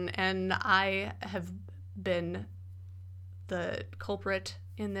important. And I have been the culprit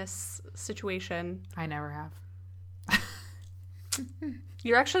in this situation. I never have.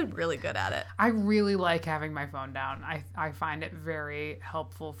 You're actually really good at it. I really like having my phone down. I find it very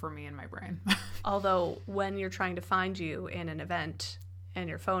helpful for me and my brain. Although when you're trying to find you in an event and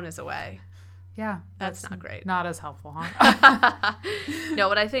your phone is away, yeah, that's not great. Not as helpful, huh? No,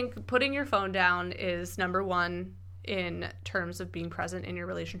 but I think putting your phone down is number one in terms of being present in your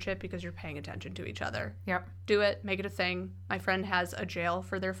relationship, because you're paying attention to each other. Yep. Do it. Make it a thing. My friend has a jail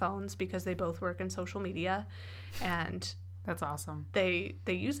for their phones because they both work in social media, and that's awesome. They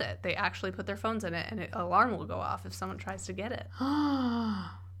use it. They actually put their phones in it, and an alarm will go off if someone tries to get it.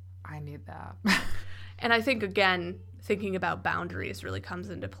 I need that. And I think, again, thinking about boundaries really comes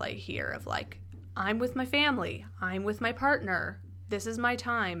into play here of like, I'm with my family. I'm with my partner. This is my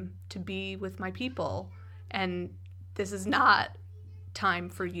time to be with my people. And this is not time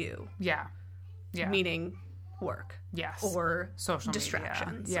for you. Yeah. Yeah. Meaning work. Yes. Or social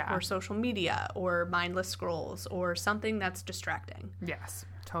distractions. Media. Yeah. Or social media. Or mindless scrolls. Or something that's distracting. Yes.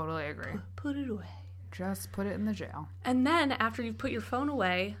 Totally agree. Put it away. Just put it in the jail. And then after you've put your phone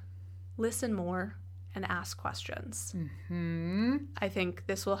away, listen more and ask questions. Mm-hmm. I think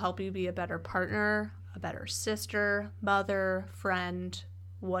this will help you be a better partner, a better sister, mother, friend,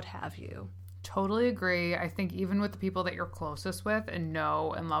 what have you. Totally agree. I think even with the people that you're closest with and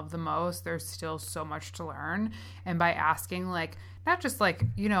know and love the most, there's still so much to learn. And by asking, like, not just like,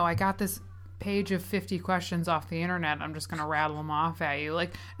 you know, I got this page of 50 questions off the internet, I'm just going to rattle them off at you.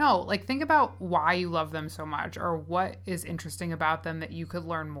 Like, no, like think about why you love them so much, or what is interesting about them that you could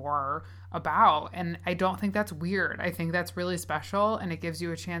learn more about. And I don't think that's weird. I think that's really special, and it gives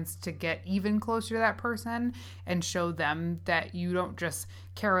you a chance to get even closer to that person and show them that you don't just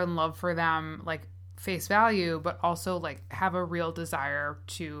care and love for them like face value, but also like have a real desire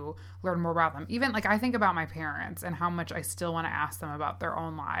to learn more about them. Even like I think about my parents and how much I still want to ask them about their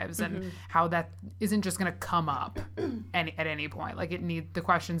own lives, and how that isn't just going to come up at any point. Like the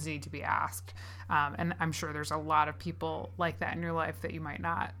questions need to be asked. And I'm sure there's a lot of people like that in your life that you might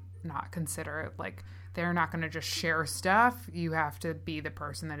not consider it. Like they're not going to just share stuff. You have to be the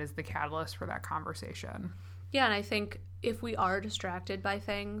person that is the catalyst for that conversation. Yeah, and I think if we are distracted by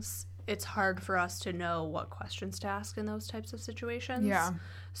things, it's hard for us to know what questions to ask in those types of situations. Yeah.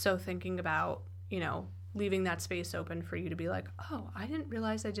 So thinking about, leaving that space open for you to be like, oh, I didn't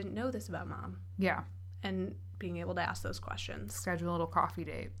realize I didn't know this about mom. Yeah. And being able to ask those questions. Schedule a little coffee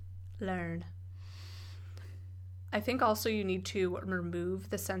date. Learn. I think also you need to remove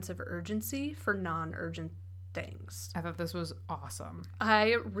the sense of urgency for non-urgent things. I thought this was awesome.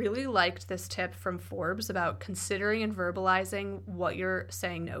 I really liked this tip from Forbes about considering and verbalizing what you're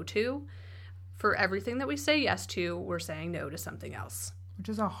saying no to. for everything that we say yes to, we're saying no to something else. Which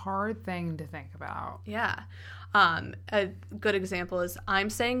is a hard thing to think about. Yeah. A good example is I'm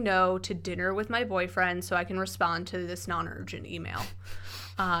saying no to dinner with my boyfriend so I can respond to this non-urgent email.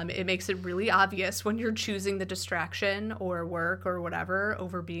 It makes it really obvious when you're choosing the distraction or work or whatever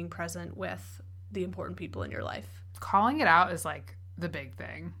over being present with the important people in your life. Calling it out is like the big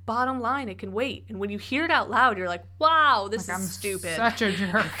thing. Bottom line, it can wait. And when you hear it out loud, you're like, wow, this is stupid. Such a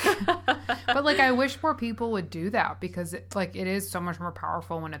jerk. But like, I wish more people would do that because it is so much more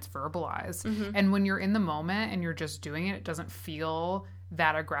powerful when it's verbalized. Mm-hmm. And when you're in the moment and you're just doing it, it doesn't feel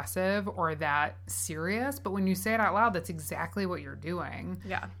that aggressive or that serious. But when you say it out loud, that's exactly what you're doing.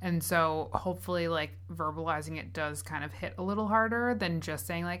 Yeah. And so hopefully like verbalizing it does kind of hit a little harder than just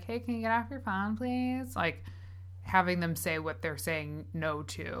saying like, hey, can you get off your phone, please? Like, having them say what they're saying no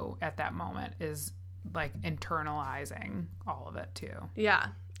to at that moment is like internalizing all of it too. Yeah.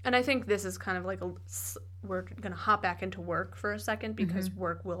 And I think this is kind of like we're going to hop back into work for a second because mm-hmm.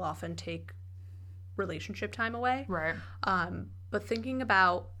 work will often take relationship time away. Right. But thinking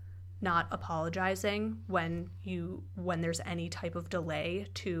about not apologizing when there's any type of delay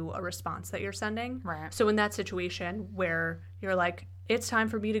to a response that you're sending. Right. So in that situation where you're like, it's time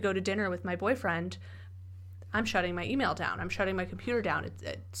for me to go to dinner with my boyfriend, I'm shutting my email down. I'm shutting my computer down.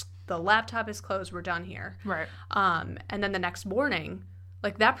 It's the laptop is closed. We're done here. Right. And then the next morning,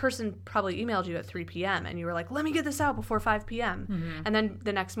 like that person probably emailed you at 3 p.m. and you were like, let me get this out before 5 p.m. Mm-hmm. And then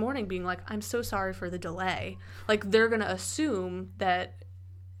the next morning being like, I'm so sorry for the delay. Like they're going to assume that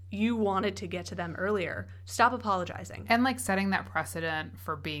you wanted to get to them earlier. Stop apologizing. And like setting that precedent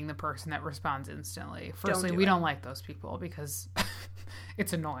for being the person that responds instantly. Firstly, we don't like those people because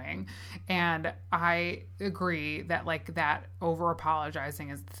it's annoying. And I agree that like that over apologizing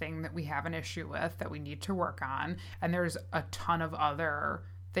is the thing that we have an issue with that we need to work on. And there's a ton of other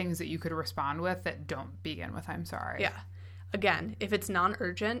things that you could respond with that don't begin with I'm sorry. Yeah. Again, if it's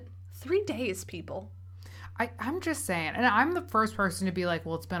non-urgent, 3 days, people. I'm just saying, and I'm the first person to be like,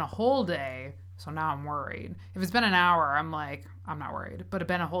 well, it's been a whole day, so now I'm worried. If it's been an hour, I'm like, I'm not worried, but it's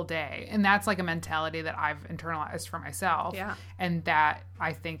been a whole day. And that's like a mentality that I've internalized for myself. Yeah. And that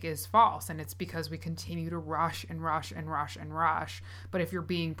I think is false. And it's because we continue to rush and rush and rush and rush. But if you're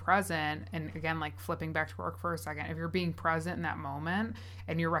being present, and again, like flipping back to work for a second, if you're being present in that moment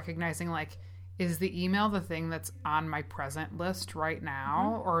and you're recognizing like, is the email the thing that's on my present list right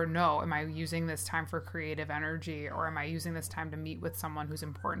now? Mm-hmm. Or no, am I using this time for creative energy? Or am I using this time to meet with someone who's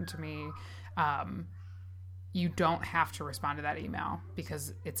important to me? You don't have to respond to that email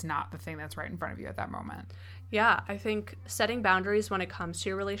because it's not the thing that's right in front of you at that moment. Yeah, I think setting boundaries when it comes to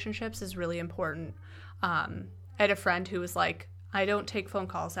your relationships is really important. I had a friend who was like, I don't take phone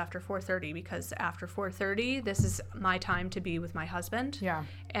calls after 4:30 because after 4:30, this is my time to be with my husband. Yeah.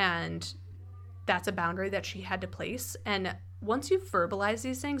 And that's a boundary that she had to place. And once you verbalize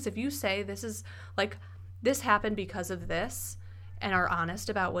these things, if you say this is like, this happened because of this, and are honest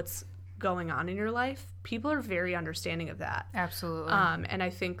about what's going on in your life, people are very understanding of that. Absolutely. And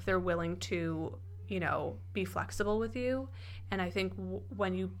I think they're willing to, be flexible with you. And I think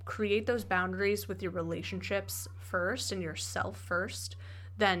when you create those boundaries with your relationships first and yourself first,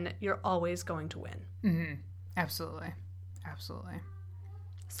 then you're always going to win. Mm-hmm. Absolutely. Absolutely.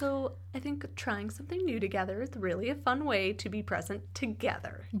 So I think trying something new together is really a fun way to be present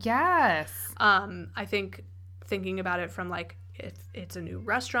together. Yes. I think thinking about it from like, if it's a new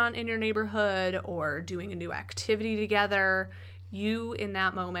restaurant in your neighborhood or doing a new activity together, you in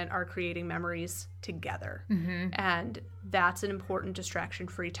that moment are creating memories together. Mm-hmm. And that's an important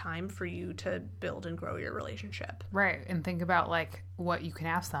distraction-free time for you to build and grow your relationship. Right. And think about like what you can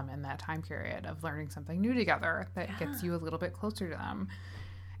ask them in that time period of learning something new together that gets you a little bit closer to them.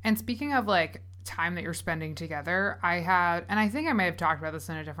 And speaking of like time that you're spending together, and I think I may have talked about this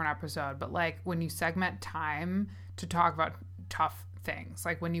in a different episode, but like when you segment time to talk about tough things,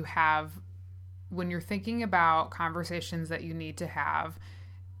 like when you're thinking about conversations that you need to have,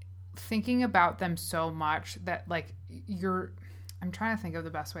 thinking about them so much that like I'm trying to think of the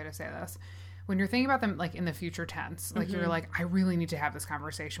best way to say this. When you're thinking about them like in the future tense, like mm-hmm. you're like, I really need to have this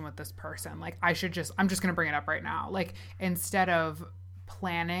conversation with this person. Like I'm just going to bring it up right now. Like instead of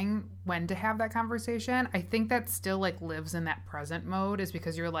planning when to have that conversation, I think that still like lives in that present mode, is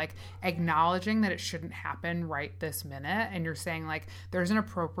because you're like acknowledging that it shouldn't happen right this minute, and you're saying like there's an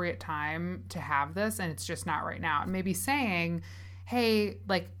appropriate time to have this and it's just not right now. And maybe saying, hey,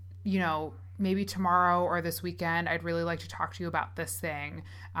 like, maybe tomorrow or this weekend, I'd really like to talk to you about this thing.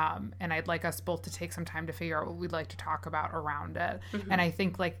 And I'd like us both to take some time to figure out what we'd like to talk about around it. Mm-hmm. And I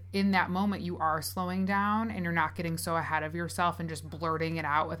think like in that moment, you are slowing down and you're not getting so ahead of yourself and just blurting it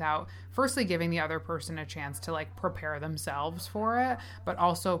out without firstly giving the other person a chance to like prepare themselves for it, but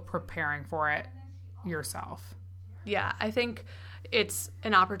also preparing for it yourself. Yeah, I think it's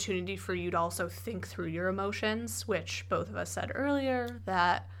an opportunity for you to also think through your emotions, which both of us said earlier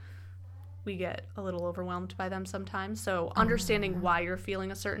that we get a little overwhelmed by them sometimes. So understanding why you're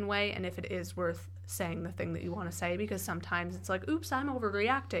feeling a certain way and if it is worth saying the thing that you want to say, because sometimes it's like, oops, I'm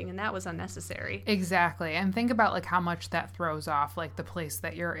overreacting and that was unnecessary. Exactly. And think about like how much that throws off like the place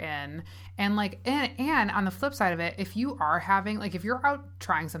that you're in. And like and on the flip side of it, if you are having like if you're out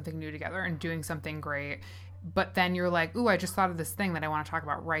trying something new together and doing something great, but then you're like, ooh, I just thought of this thing that I want to talk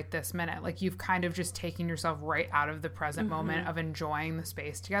about right this minute. Like you've kind of just taken yourself right out of the present moment of enjoying the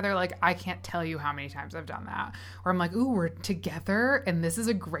space together. Like I can't tell you how many times I've done that where I'm like, ooh, we're together and this is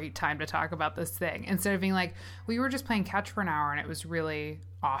a great time to talk about this thing. Instead of being like, we were just playing catch for an hour and it was really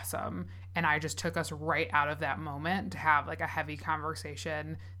awesome. And I just took us right out of that moment to have like a heavy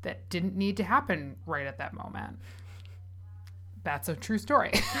conversation that didn't need to happen right at that moment. That's a true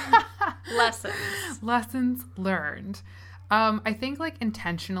story. Lessons learned. I think like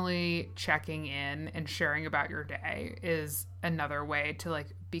intentionally checking in and sharing about your day is another way to like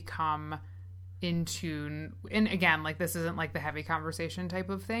become in tune. And again, like this isn't like the heavy conversation type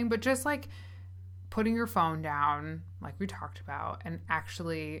of thing, but just like putting your phone down, like we talked about, and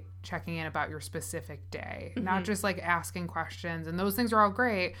actually checking in about your specific day, not just like asking questions. And those things are all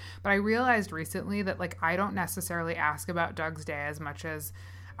great. But I realized recently that like I don't necessarily ask about Doug's day as much as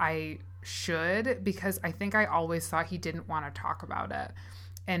I should, because I think I always thought he didn't want to talk about it.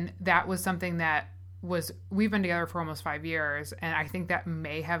 And that was something that we've been together for almost 5 years, and I think that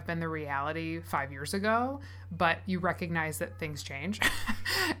may have been the reality 5 years ago, but you recognize that things change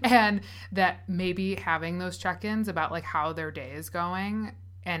and that maybe having those check-ins about like how their day is going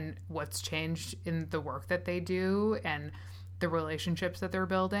and what's changed in the work that they do and the relationships that they're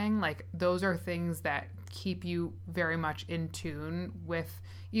building, like those are things that keep you very much in tune with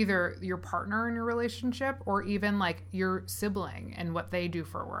either your partner in your relationship or even like your sibling and what they do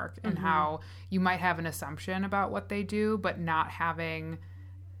for work and how you might have an assumption about what they do, but not having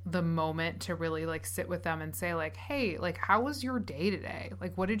the moment to really like sit with them and say like, hey, like how was your day today?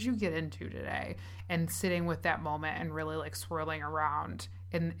 Like what did you get into today? And sitting with that moment and really like swirling around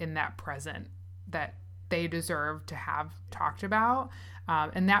in that present that they deserve to have talked about.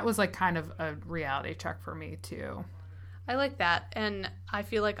 And that was like kind of a reality check for me too. I like that. And I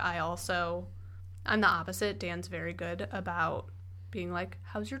feel like I'm the opposite. Dan's very good about being like,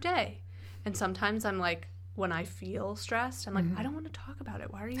 how's your day? And sometimes I'm like, when I feel stressed, I'm like, I don't want to talk about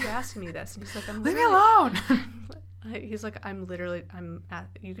it. Why are you asking me this? And he's like, leave me alone. He's like,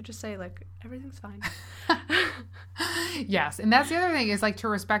 you could just say like, everything's fine. Yes. And that's the other thing is like to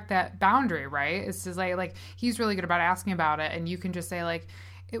respect that boundary, right? It's just like he's really good about asking about it. And you can just say like,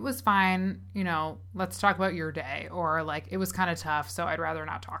 it was fine, you know, let's talk about your day. Or like, it was kind of tough, so I'd rather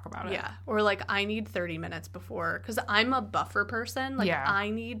not talk about it. Yeah. Or like, I need 30 minutes before, because I'm a buffer person. Like, I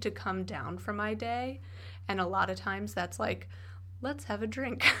need to come down from my day. And a lot of times that's like, let's have a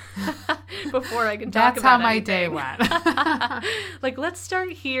drink before I can talk about anything. That's how my day went. Like, let's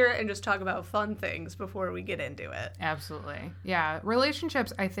start here and just talk about fun things before we get into it. Absolutely. Yeah.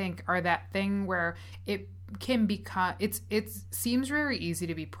 Relationships, I think, are that thing where it can become, it seems very easy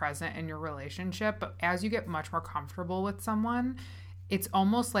to be present in your relationship, but as you get much more comfortable with someone, it's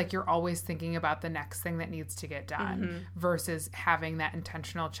almost like you're always thinking about the next thing that needs to get done versus having that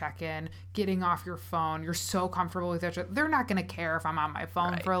intentional check-in, getting off your phone. You're so comfortable with each other. They're not going to care if I'm on my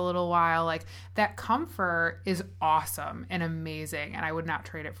phone for a little while. Like that comfort is awesome and amazing, and I would not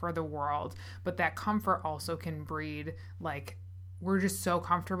trade it for the world. But that comfort also can breed like, we're just so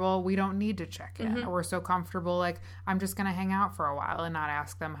comfortable, we don't need to check in. Or we're so comfortable, like, I'm just going to hang out for a while and not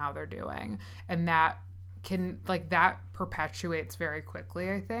ask them how they're doing. And that that perpetuates very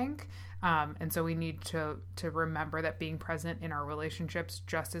quickly, I think. And so we need to remember that being present in our relationships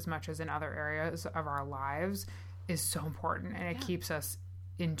just as much as in other areas of our lives is so important, and it keeps us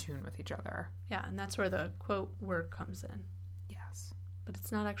in tune with each other. Yeah, and that's where the quote word comes in. Yes. But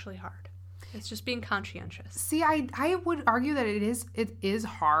it's not actually hard. It's just being conscientious. See, I would argue that it is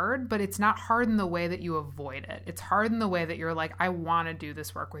hard, but it's not hard in the way that you avoid it. It's hard in the way that you're like, I want to do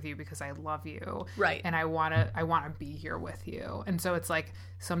this work with you because I love you. Right. And I want to be here with you. And so it's like,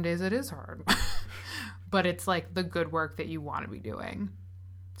 some days it is hard, but it's like the good work that you want to be doing.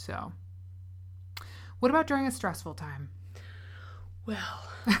 So what about during a stressful time? Well,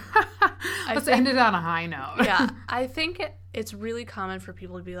 let's end it on a high note. Yeah, I think it's really common for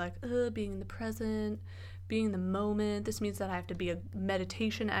people to be like, being in the present, being in the moment. This means that I have to be a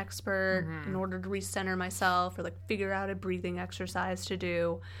meditation expert in order to recenter myself, or like figure out a breathing exercise to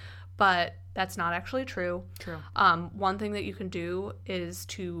do. But that's not actually true. True. One thing that you can do is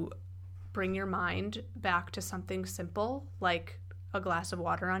to bring your mind back to something simple, like a glass of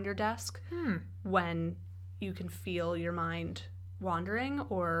water on your desk, when you can feel your mind wandering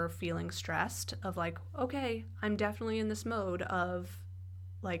or feeling stressed, of like, okay, I'm definitely in this mode of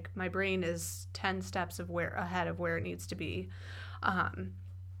like my brain is 10 steps ahead of where it needs to be. And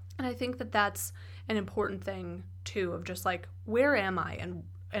I think that that's an important thing too, of just like, where am I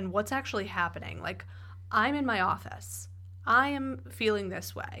and what's actually happening? Like, I'm in my office. I am feeling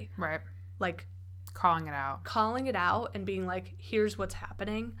this way. Right. Like, calling it out and being like, here's what's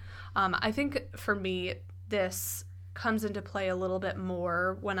happening. I think for me, this comes into play a little bit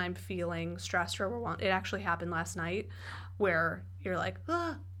more when I'm feeling stressed or overwhelmed. It actually happened last night, where you're like,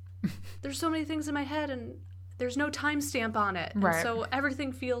 there's so many things in my head and there's no timestamp on it. Right. And so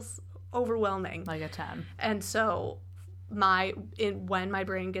everything feels overwhelming. Like a 10. And so when my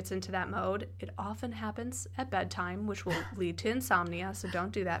brain gets into that mode, it often happens at bedtime, which will lead to insomnia, so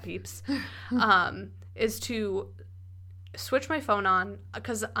don't do that, peeps, is to switch my phone on,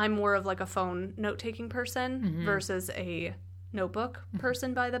 because I'm more of like a phone note-taking person versus a notebook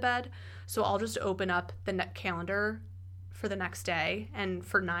person by the bed. So I'll just open up the calendar for the next day, and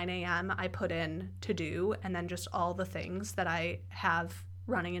for 9 a.m. I put in to do, and then just all the things that I have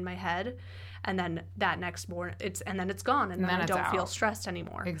running in my head. And then that next morning, it's gone, and then I don't feel stressed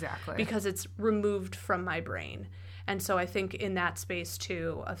anymore. Exactly. Because it's removed from my brain. And so I think in that space,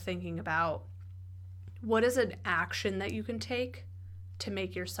 too, of thinking about what is an action that you can take to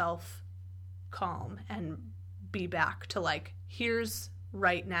make yourself calm and be back to like, here's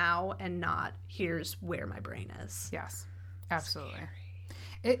right now and not here's where my brain is. Yes, absolutely.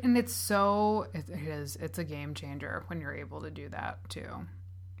 It's a game changer when you're able to do that, too.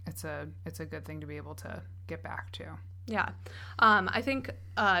 It's a good thing to be able to get back to. Yeah. I think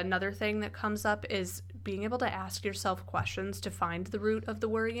another thing that comes up is being able to ask yourself questions to find the root of the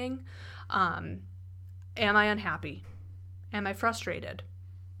worrying. Am I unhappy? Am I frustrated?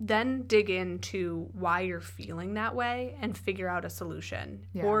 Then dig into why you're feeling that way and figure out a solution.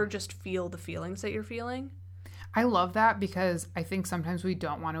 Yeah. Or just feel the feelings that you're feeling. I love that, because I think sometimes we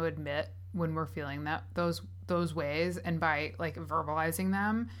don't want to admit when we're feeling those ways, and by like verbalizing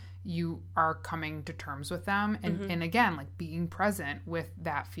them, you are coming to terms with them, and again, like being present with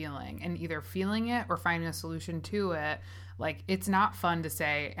that feeling and either feeling it or finding a solution to it. Like, it's not fun to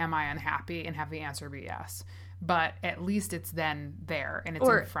say, am I unhappy, and have the answer be yes, but at least it's then there and it's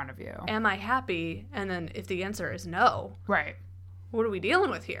in front of you. Am I happy? And then if the answer is no, right, what are we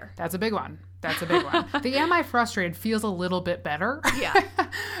dealing with here? That's a big one. The am I frustrated feels a little bit better. Yeah.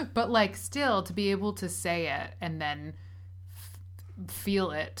 But like, still, to be able to say it and then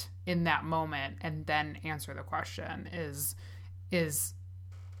feel it in that moment and then answer the question is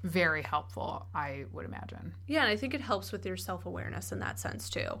very helpful, I would imagine. Yeah, and I think it helps with your self-awareness in that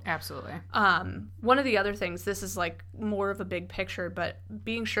sense too. Absolutely. One of the other things, this is like more of a big picture, but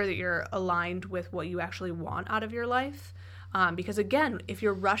being sure that you're aligned with what you actually want out of your life. Because again, if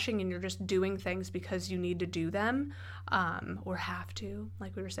you're rushing and you're just doing things because you need to do them, or have to,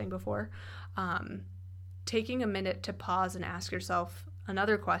 like we were saying before, taking a minute to pause and ask yourself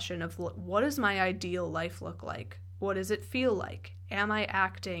another question of, what does my ideal life look like? What does it feel like? Am I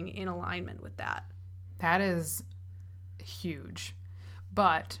acting in alignment with that? That is huge,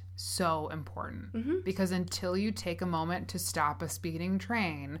 but so important, because until you take a moment to stop a speeding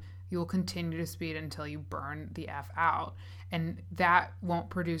train, you'll continue to speed until you burn the F out. And that won't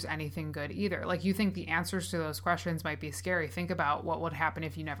produce anything good either. Like, you think the answers to those questions might be scary. Think about what would happen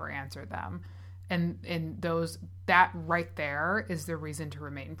if you never answered them. And that right there is the reason to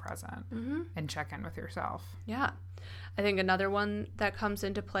remain present and check in with yourself. Yeah. I think another one that comes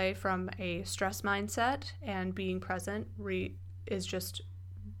into play from a stress mindset and being present is just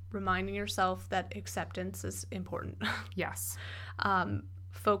reminding yourself that acceptance is important. Yes.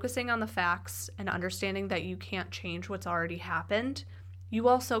 Focusing on the facts and understanding that you can't change what's already happened. You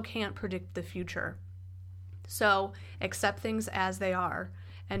also can't predict the future. So accept things as they are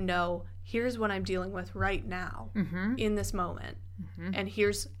and know, here's what I'm dealing with right now in this moment. And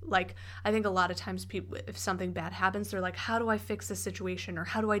here's, like, I think a lot of times people, if something bad happens, they're like, how do I fix this situation? Or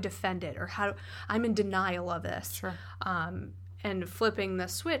how do I defend it? Or I'm in denial of this. Sure. And flipping the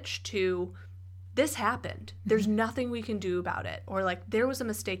switch to, this happened. There's nothing we can do about it. Or like, there was a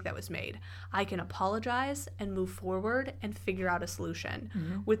mistake that was made. I can apologize and move forward and figure out a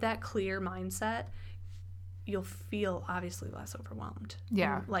solution. With that clear mindset, you'll feel obviously less overwhelmed.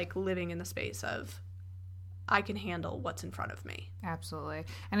 Yeah. And, like, living in the space of, I can handle what's in front of me. Absolutely.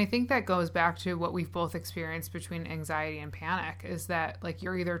 And I think that goes back to what we've both experienced between anxiety and panic, is that like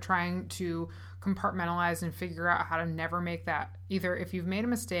you're either trying to compartmentalize and figure out how to never make that, either if you've made a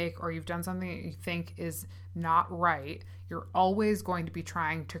mistake or you've done something that you think is not right, you're always going to be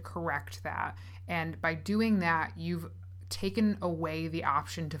trying to correct that. And by doing that, you've taken away the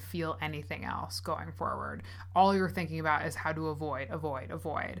option to feel anything else going forward. All you're thinking about is how to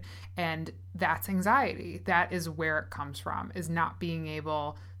avoid. And that's anxiety. That is where it comes from, is not being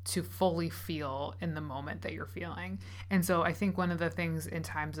able to fully feel in the moment that you're feeling. And so I think one of the things in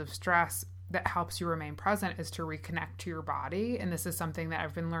times of stress that helps you remain present is to reconnect to your body. And this is something that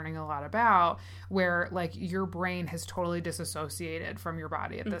I've been learning a lot about, where like your brain has totally disassociated from your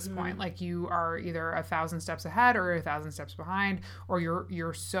body at this point. Like you are either 1,000 steps ahead or 1,000 steps behind, or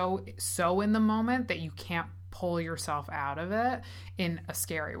you're so in the moment that you can't pull yourself out of it in a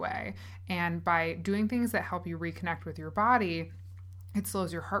scary way. And by doing things that help you reconnect with your body, it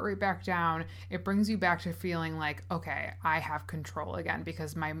slows your heart rate back down. It brings you back to feeling like, okay, I have control again,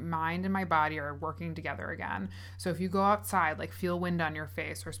 because my mind and my body are working together again. So if you go outside, like feel wind on your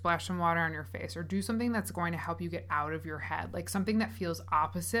face or splash some water on your face, or do something that's going to help you get out of your head, like something that feels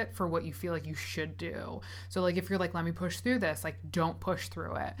opposite for what you feel like you should do. So like if you're like, let me push through this, like don't push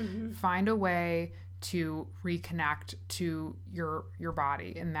through it. Find a way to reconnect to your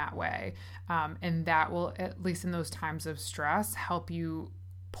body in that way. And that will, at least in those times of stress, help you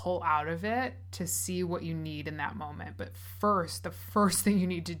pull out of it to see what you need in that moment. But first, the first thing you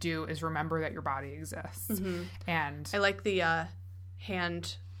need to do is remember that your body exists. And I like the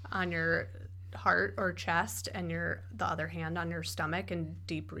hand on your heart or chest and the other hand on your stomach and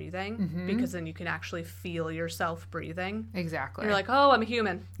deep breathing, because then you can actually feel yourself breathing. Exactly. You're like, oh, I'm a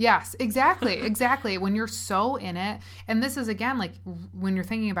human. Yes, exactly. When you're so in it, and this is again, like when you're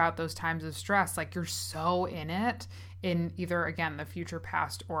thinking about those times of stress, like you're so in it, in either again the future,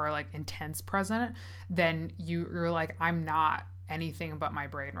 past, or like intense present, then you're like, I'm not anything but my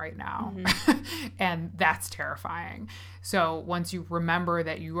brain right now. And that's terrifying. So once you remember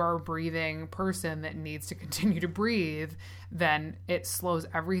that you are a breathing person that needs to continue to breathe, then it slows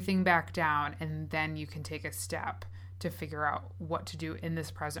everything back down, and then you can take a step to figure out what to do in this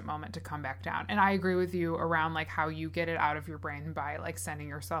present moment to come back down. And I agree with you around like how you get it out of your brain by like sending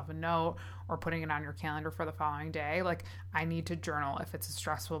yourself a note or putting it on your calendar for the following day. Like I need to journal if it's a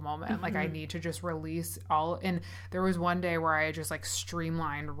stressful moment. Like I need to just release all. And there was one day where I just like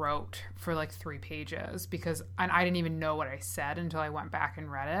streamlined wrote for like 3 pages, because I didn't even know what I said until I went back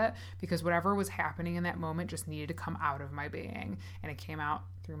and read it, because whatever was happening in that moment just needed to come out of my being, and it came out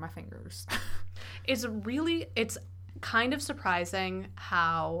through my fingers. It's kind of surprising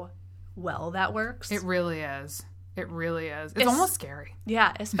how well that works. It really is. It's almost scary.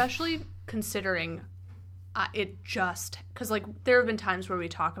 Yeah, especially considering it just, because like there have been times where we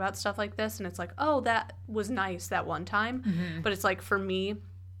talk about stuff like this and it's like, oh, that was nice that one time. But it's like, for me,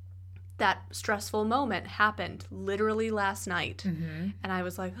 that stressful moment happened literally last night. And I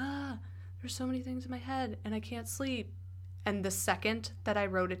was like, there's so many things in my head and I can't sleep. And the second that I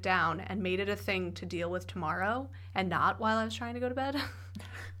wrote it down and made it a thing to deal with tomorrow, and not while I was trying to go to bed.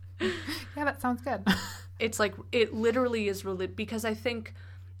 Yeah, that sounds good. It's like, it literally is really, because I think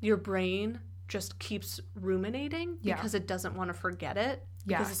your brain just keeps ruminating because it doesn't want to forget it.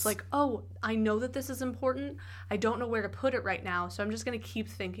 Because it's like, oh, I know that this is important. I don't know where to put it right now. So I'm just going to keep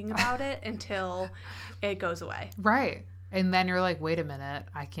thinking about it until it goes away. Right. And then you're like, wait a minute,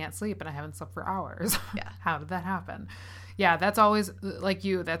 I can't sleep and I haven't slept for hours. Yeah. How did that happen? Yeah, that's always, like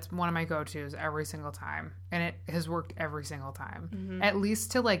you, that's one of my go-tos every single time. And it has worked every single time. At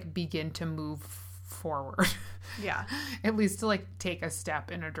least to like begin to move forward. Yeah. At least to like take a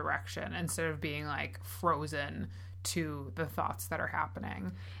step in a direction instead of being like frozen to the thoughts that are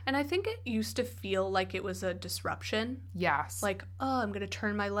happening. And I think it used to feel like it was a disruption. Yes. Like, oh, I'm going to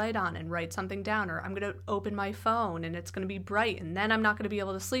turn my light on and write something down, or I'm going to open my phone and it's going to be bright, and then I'm not going to be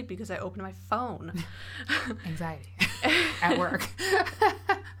able to sleep because I opened my phone. Anxiety at work.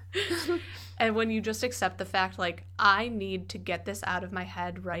 And when you just accept the fact, like, I need to get this out of my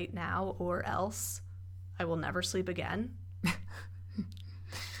head right now, or else I will never sleep again.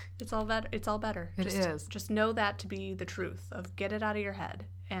 It's all better. It is. Just know that to be the truth of, get it out of your head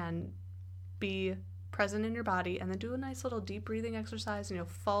and be present in your body, and then do a nice little deep breathing exercise and you'll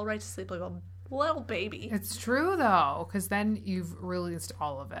fall right to sleep like a little baby. It's true, though, because then you've released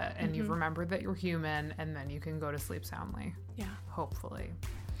all of it, and you've remembered that you're human, and then you can go to sleep soundly. Yeah. Hopefully.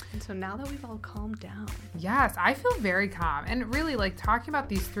 And so now that we've all calmed down. Yes, I feel very calm. And really, like, talking about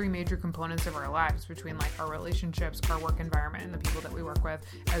these three major components of our lives between, like, our relationships, our work environment, and the people that we work with,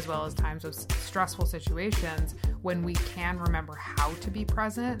 as well as times of stressful situations, when we can remember how to be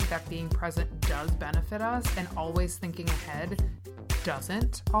present, that being present does benefit us, and always thinking ahead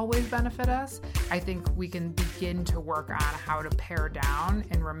doesn't always benefit us, I think we can begin to work on how to pare down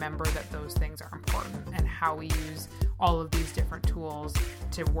and remember that those things are important, and how we use all of these different tools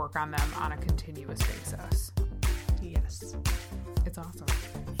to work on them on a continuous basis. Yes. It's awesome.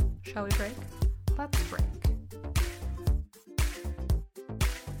 Shall we break? Let's break.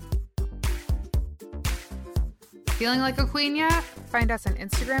 Feeling like a queen yet? Find us on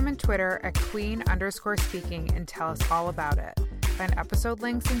Instagram and Twitter at queen_speaking and tell us all about it. Find episode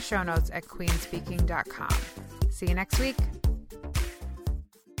links and show notes at queenspeaking.com. See you next week.